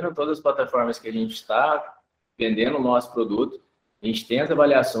domina todas as plataformas que a gente está vendendo o nosso produto. A gente tem as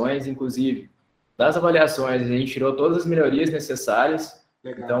avaliações, inclusive, das avaliações, a gente tirou todas as melhorias necessárias.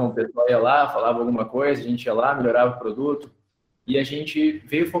 Legal. Então, o pessoal ia lá, falava alguma coisa, a gente ia lá, melhorava o produto. E a gente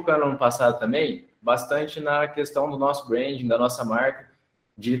veio focando no passado também bastante na questão do nosso branding, da nossa marca,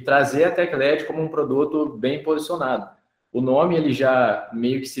 de trazer a TechLed como um produto bem posicionado. O nome, ele já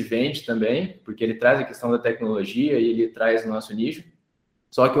meio que se vende também, porque ele traz a questão da tecnologia e ele traz o nosso nicho.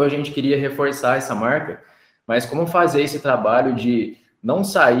 Só que hoje a gente queria reforçar essa marca, mas como fazer esse trabalho de não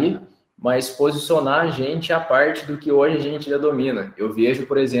sair, mas posicionar a gente a parte do que hoje a gente já domina. Eu vejo,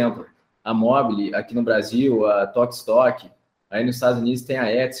 por exemplo, a Mobile aqui no Brasil, a Tokstok, aí nos Estados Unidos tem a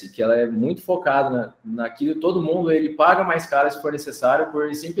Etsy, que ela é muito focada naquilo, todo mundo ele paga mais caro se for necessário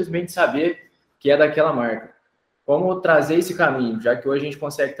por simplesmente saber que é daquela marca. Como trazer esse caminho, já que hoje a gente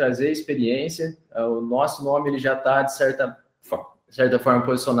consegue trazer experiência, o nosso nome ele já está, de certa forma,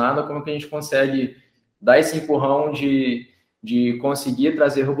 posicionado, como que a gente consegue dar esse empurrão de conseguir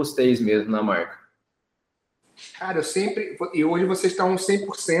trazer robustez mesmo na marca? Cara, e hoje vocês estão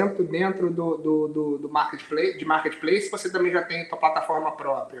 100% dentro do marketplace, você também já tem a sua plataforma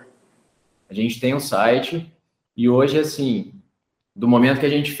própria? A gente tem um site e hoje, assim, do momento que a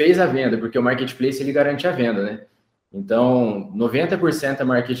gente fez a venda, porque o marketplace ele garante a venda, né? Então, 90% é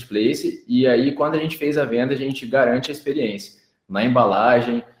marketplace e aí quando a gente fez a venda, a gente garante a experiência na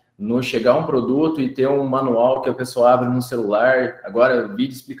embalagem, no chegar um produto e ter um manual que a pessoa abre no celular, agora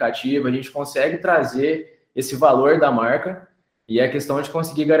vídeo explicativo, a gente consegue trazer esse valor da marca e é questão de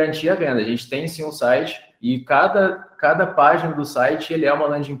conseguir garantir a venda. A gente tem sim um site e cada página do site ele é uma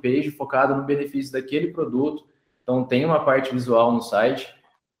landing page focada no benefício daquele produto, então tem uma parte visual no site,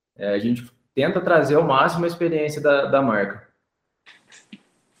 a gente tenta trazer ao máximo a experiência da marca.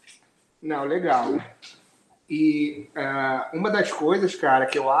 Não, legal. E uma das coisas, cara,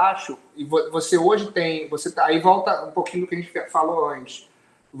 que eu acho, e você hoje tem, aí volta um pouquinho do que a gente falou antes,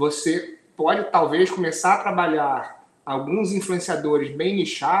 você pode talvez começar a trabalhar alguns influenciadores bem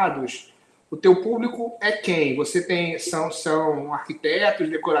nichados. O teu público é quem? Você tem, são arquitetos,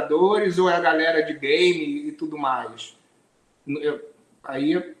 decoradores ou é a galera de game e tudo mais?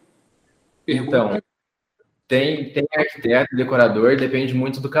 Então, tem arquiteto, decorador, depende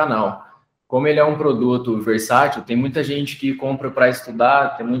muito do canal. Como ele é um produto versátil, tem muita gente que compra para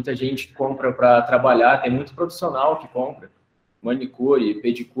estudar, tem muita gente que compra para trabalhar, tem muito profissional que compra. Manicure,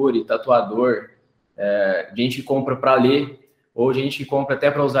 pedicure, tatuador, gente que compra para ler, ou gente que compra até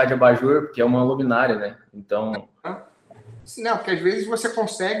para usar de abajur, porque é uma luminária, né? Então... Não, porque às vezes você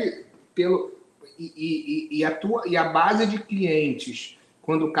consegue, e a base de clientes,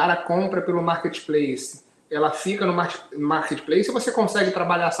 quando o cara compra pelo marketplace, ela fica no marketplace, ou você consegue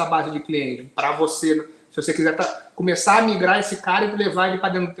trabalhar essa base de cliente para você, se você quiser começar a migrar esse cara e levar ele para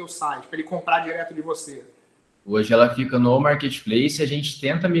dentro do teu site, para ele comprar direto de você? Hoje ela fica no marketplace e a gente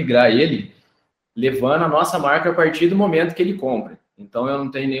tenta migrar ele levando a nossa marca a partir do momento que ele compra. Então, eu não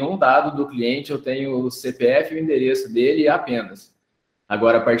tenho nenhum dado do cliente, eu tenho o CPF e o endereço dele apenas.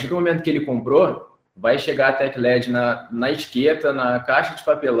 Agora, a partir do momento que ele comprou, vai chegar a TechLed na etiqueta, na caixa de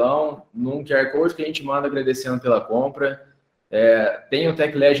papelão, num QR Code que a gente manda agradecendo pela compra. Tem o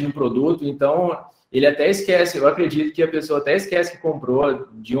TechLed no produto, então ele até esquece, eu acredito que a pessoa até esquece que comprou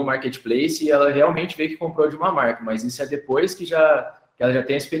de um marketplace e ela realmente vê que comprou de uma marca, mas isso é depois que ela já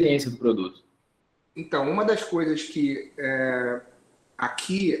tem a experiência do produto. Então, uma das coisas que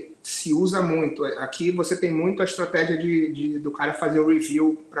aqui se usa muito, aqui você tem muito a estratégia do cara fazer o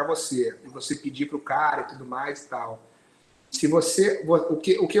review para você, e você pedir para o cara e tudo mais e tal. Se você,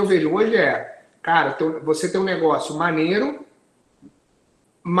 o que eu vejo hoje cara, você tem um negócio maneiro,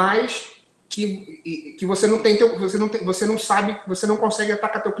 mas que você não tem, você não sabe, você não consegue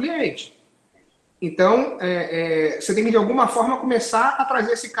atacar teu cliente. Então, você tem que, de alguma forma, começar a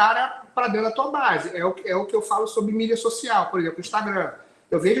trazer esse cara para dentro da tua base. É o que eu falo sobre mídia social, por exemplo, Instagram.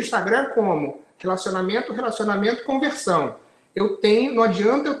 Eu vejo o Instagram como relacionamento, conversão. Não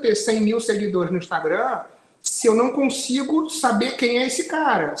adianta eu ter 100 mil seguidores no Instagram se eu não consigo saber quem é esse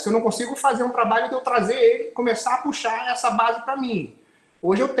cara, se eu não consigo fazer um trabalho de eu trazer ele, começar a puxar essa base para mim.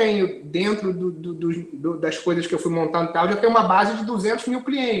 Hoje eu tenho, dentro das coisas que eu fui montando e tal, eu já tenho uma base de 200 mil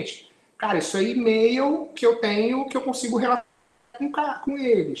clientes. Cara, isso aí e-mail que eu tenho, que eu consigo relacionar com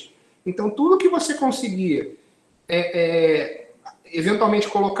eles. Então, tudo que você conseguir, eventualmente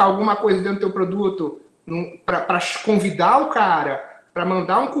colocar alguma coisa dentro do teu produto para convidar o cara, para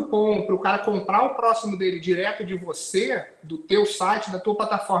mandar um cupom para o cara comprar o próximo dele direto de você, do teu site, da tua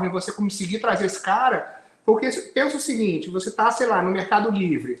plataforma, e você conseguir trazer esse cara, porque pensa o seguinte, você está, sei lá, no Mercado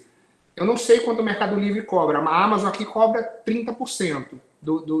Livre. Eu não sei quanto o Mercado Livre cobra, a Amazon aqui cobra 30%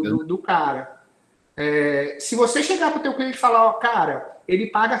 do cara. Se você chegar para o teu cliente e falar, ó, cara, ele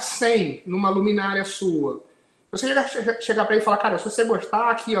paga 100 numa luminária sua, você chegar para ele e falar, cara, se você gostar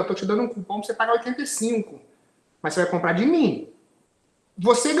aqui, ó, tô te dando um cupom pra você pagar 85, mas você vai comprar de mim.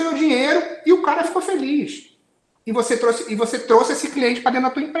 Você ganhou dinheiro e o cara ficou feliz. E você trouxe esse cliente para dentro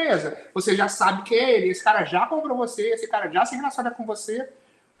da tua empresa. Você já sabe que é ele, esse cara já comprou você, esse cara já se relaciona com você.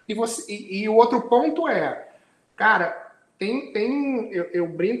 E o outro ponto cara, eu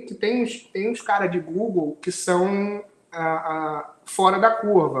brinco que tem uns caras de Google que são fora da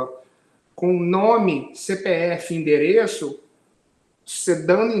curva. Com nome, CPF, endereço, você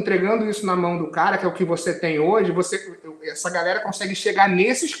entregando isso na mão do cara, que é o que você tem hoje, essa galera consegue chegar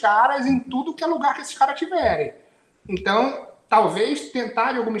nesses caras em tudo que é lugar que esses caras tiverem. Então, talvez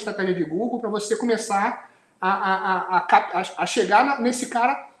tentar alguma estratégia de Google para você começar a chegar nesse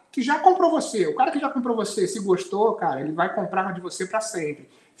cara que já comprou você. O cara que já comprou você, se gostou, cara, ele vai comprar de você para sempre.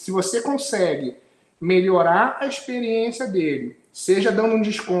 Se você consegue melhorar a experiência dele, seja dando um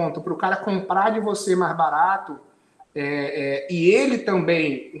desconto para o cara comprar de você mais barato, e ele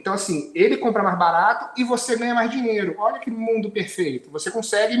também, então assim, ele compra mais barato e você ganha mais dinheiro. Olha que mundo perfeito. Você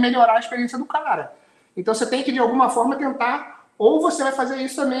consegue melhorar a experiência do cara. Então você tem que de alguma forma tentar, ou você vai fazer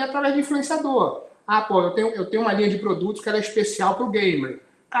isso também através de influenciador. Eu tenho uma linha de produtos que ela é especial para o gamer.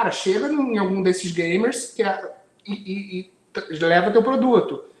 Cara, chega em algum desses gamers e leva teu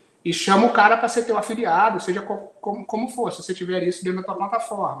produto e chama o cara para ser teu afiliado, seja como for, se você tiver isso dentro da tua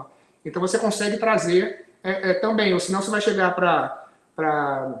plataforma. Então você consegue trazer também, ou senão você vai chegar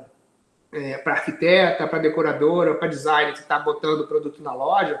para arquiteta, para decoradora, para designer que está botando o produto na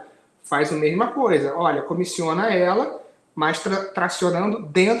loja, faz a mesma coisa. Olha, comissiona ela, mas tracionando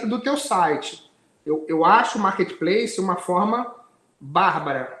dentro do teu site. Eu acho o marketplace uma forma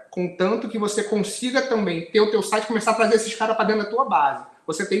bárbara, contanto que você consiga também ter o teu site, começar a trazer esses caras para dentro da tua base.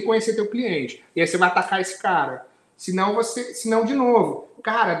 Você tem que conhecer teu cliente. E aí você vai atacar esse cara. Senão, de novo,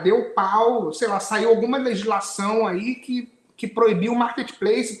 cara, deu pau, sei lá, saiu alguma legislação aí que proibiu o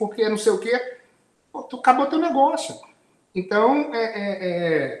marketplace, porque não sei o quê. Pô, acabou teu negócio. Então,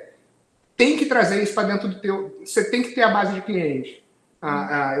 tem que trazer isso para dentro do teu... Você tem que ter a base de cliente.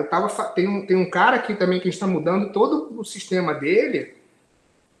 Tem um cara aqui também que está mudando todo o sistema dele,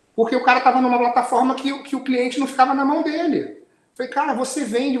 porque o cara estava numa plataforma que o cliente não ficava na mão dele. Falei, cara, você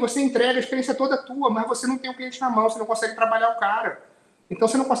vende, você entrega, a experiência toda tua, mas você não tem o cliente na mão, você não consegue trabalhar o cara. Então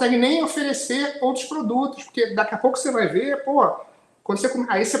você não consegue nem oferecer outros produtos, porque daqui a pouco você vai ver,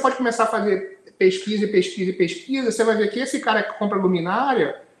 aí você pode começar a fazer pesquisa, você vai ver que esse cara que compra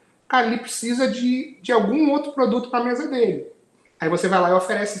luminária, cara, ele precisa de algum outro produto para a mesa dele. Aí você vai lá e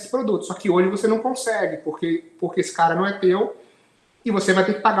oferece esse produto. Só que hoje você não consegue, porque esse cara não é teu, e você vai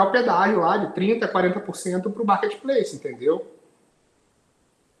ter que pagar o pedágio lá de 30%, 40% para o marketplace, entendeu?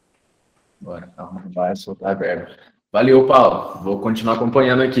 Bora, vai soltar a verba. Valeu, Paulo. Vou continuar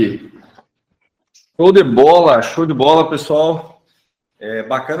acompanhando aqui. Show de bola, pessoal.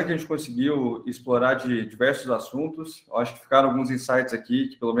 Bacana que a gente conseguiu explorar de diversos assuntos. Eu acho que ficaram alguns insights aqui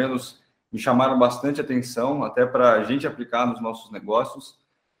que, pelo menos, me chamaram bastante atenção, até para a gente aplicar nos nossos negócios.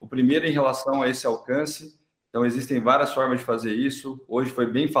 O primeiro em relação a esse alcance. Então, existem várias formas de fazer isso. Hoje foi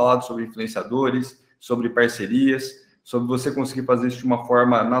bem falado sobre influenciadores, sobre parcerias, sobre você conseguir fazer isso de uma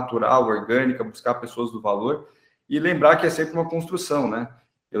forma natural, orgânica, buscar pessoas do valor. E lembrar que é sempre uma construção, né?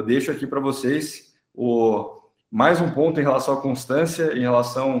 Eu deixo aqui para vocês mais um ponto em relação à constância, em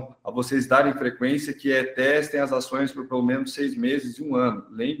relação a vocês darem frequência, que testem as ações por pelo menos 6 meses e 1 ano.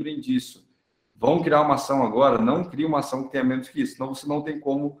 Lembrem disso. Vão criar uma ação agora, não crie uma ação que tenha menos que isso, senão você não tem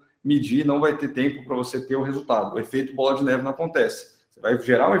como medir, não vai ter tempo para você ter o resultado. O efeito bola de neve não acontece. Você vai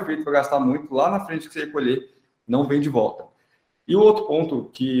gerar um efeito para gastar muito, lá na frente que você recolher, não vem de volta. E o outro ponto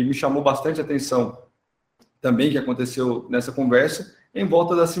que me chamou bastante atenção também, que aconteceu nessa conversa, é em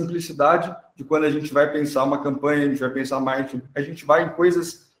volta da simplicidade de quando a gente vai pensar uma campanha, a gente vai pensar marketing, a gente vai em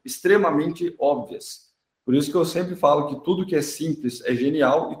coisas extremamente óbvias. Por isso que eu sempre falo que tudo que é simples é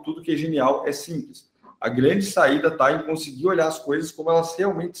genial e tudo que é genial é simples. A grande saída está em conseguir olhar as coisas como elas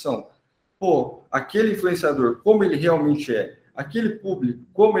realmente são. Pô, aquele influenciador, como ele realmente é? Aquele público,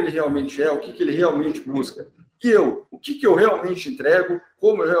 como ele realmente é? O que ele realmente busca? E eu, o que eu realmente entrego?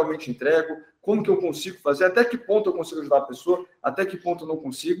 Como eu realmente entrego? Como que eu consigo fazer? Até que ponto eu consigo ajudar a pessoa? Até que ponto eu não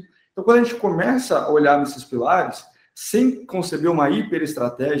consigo? Então, quando a gente começa a olhar nesses pilares, sem conceber uma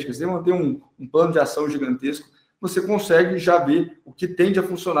hiperestratégia, sem manter um plano de ação gigantesco, você consegue já ver o que tende a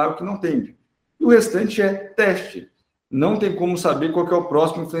funcionar e o que não tende. E o restante é teste. Não tem como saber qual que é o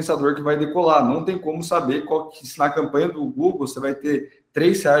próximo influenciador que vai decolar. Não tem como saber se na campanha do Google você vai ter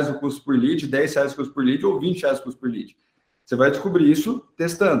R$3 o custo por lead, R$10 o custo por lead ou R$20 o custo por lead. Você vai descobrir isso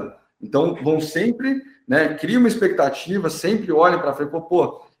testando. Então, vão sempre, né, cria uma expectativa, sempre olhem para frente,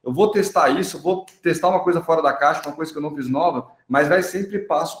 pô, eu vou testar isso, vou testar uma coisa fora da caixa, uma coisa que eu não fiz nova, mas vai sempre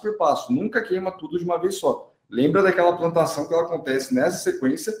passo por passo. Nunca queima tudo de uma vez só. Lembra daquela plantação que ela acontece nessa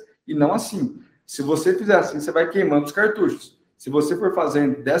sequência e não assim. Se você fizer assim, você vai queimando os cartuchos. Se você for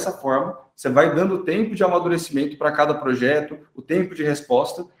fazendo dessa forma, você vai dando tempo de amadurecimento para cada projeto, o tempo de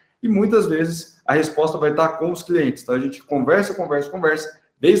resposta, e muitas vezes a resposta vai estar com os clientes. Então, a gente conversa,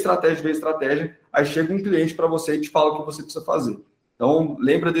 vê estratégia, aí chega um cliente para você e te fala o que você precisa fazer. Então,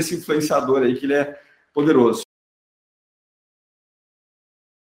 lembra desse influenciador aí, que ele é poderoso.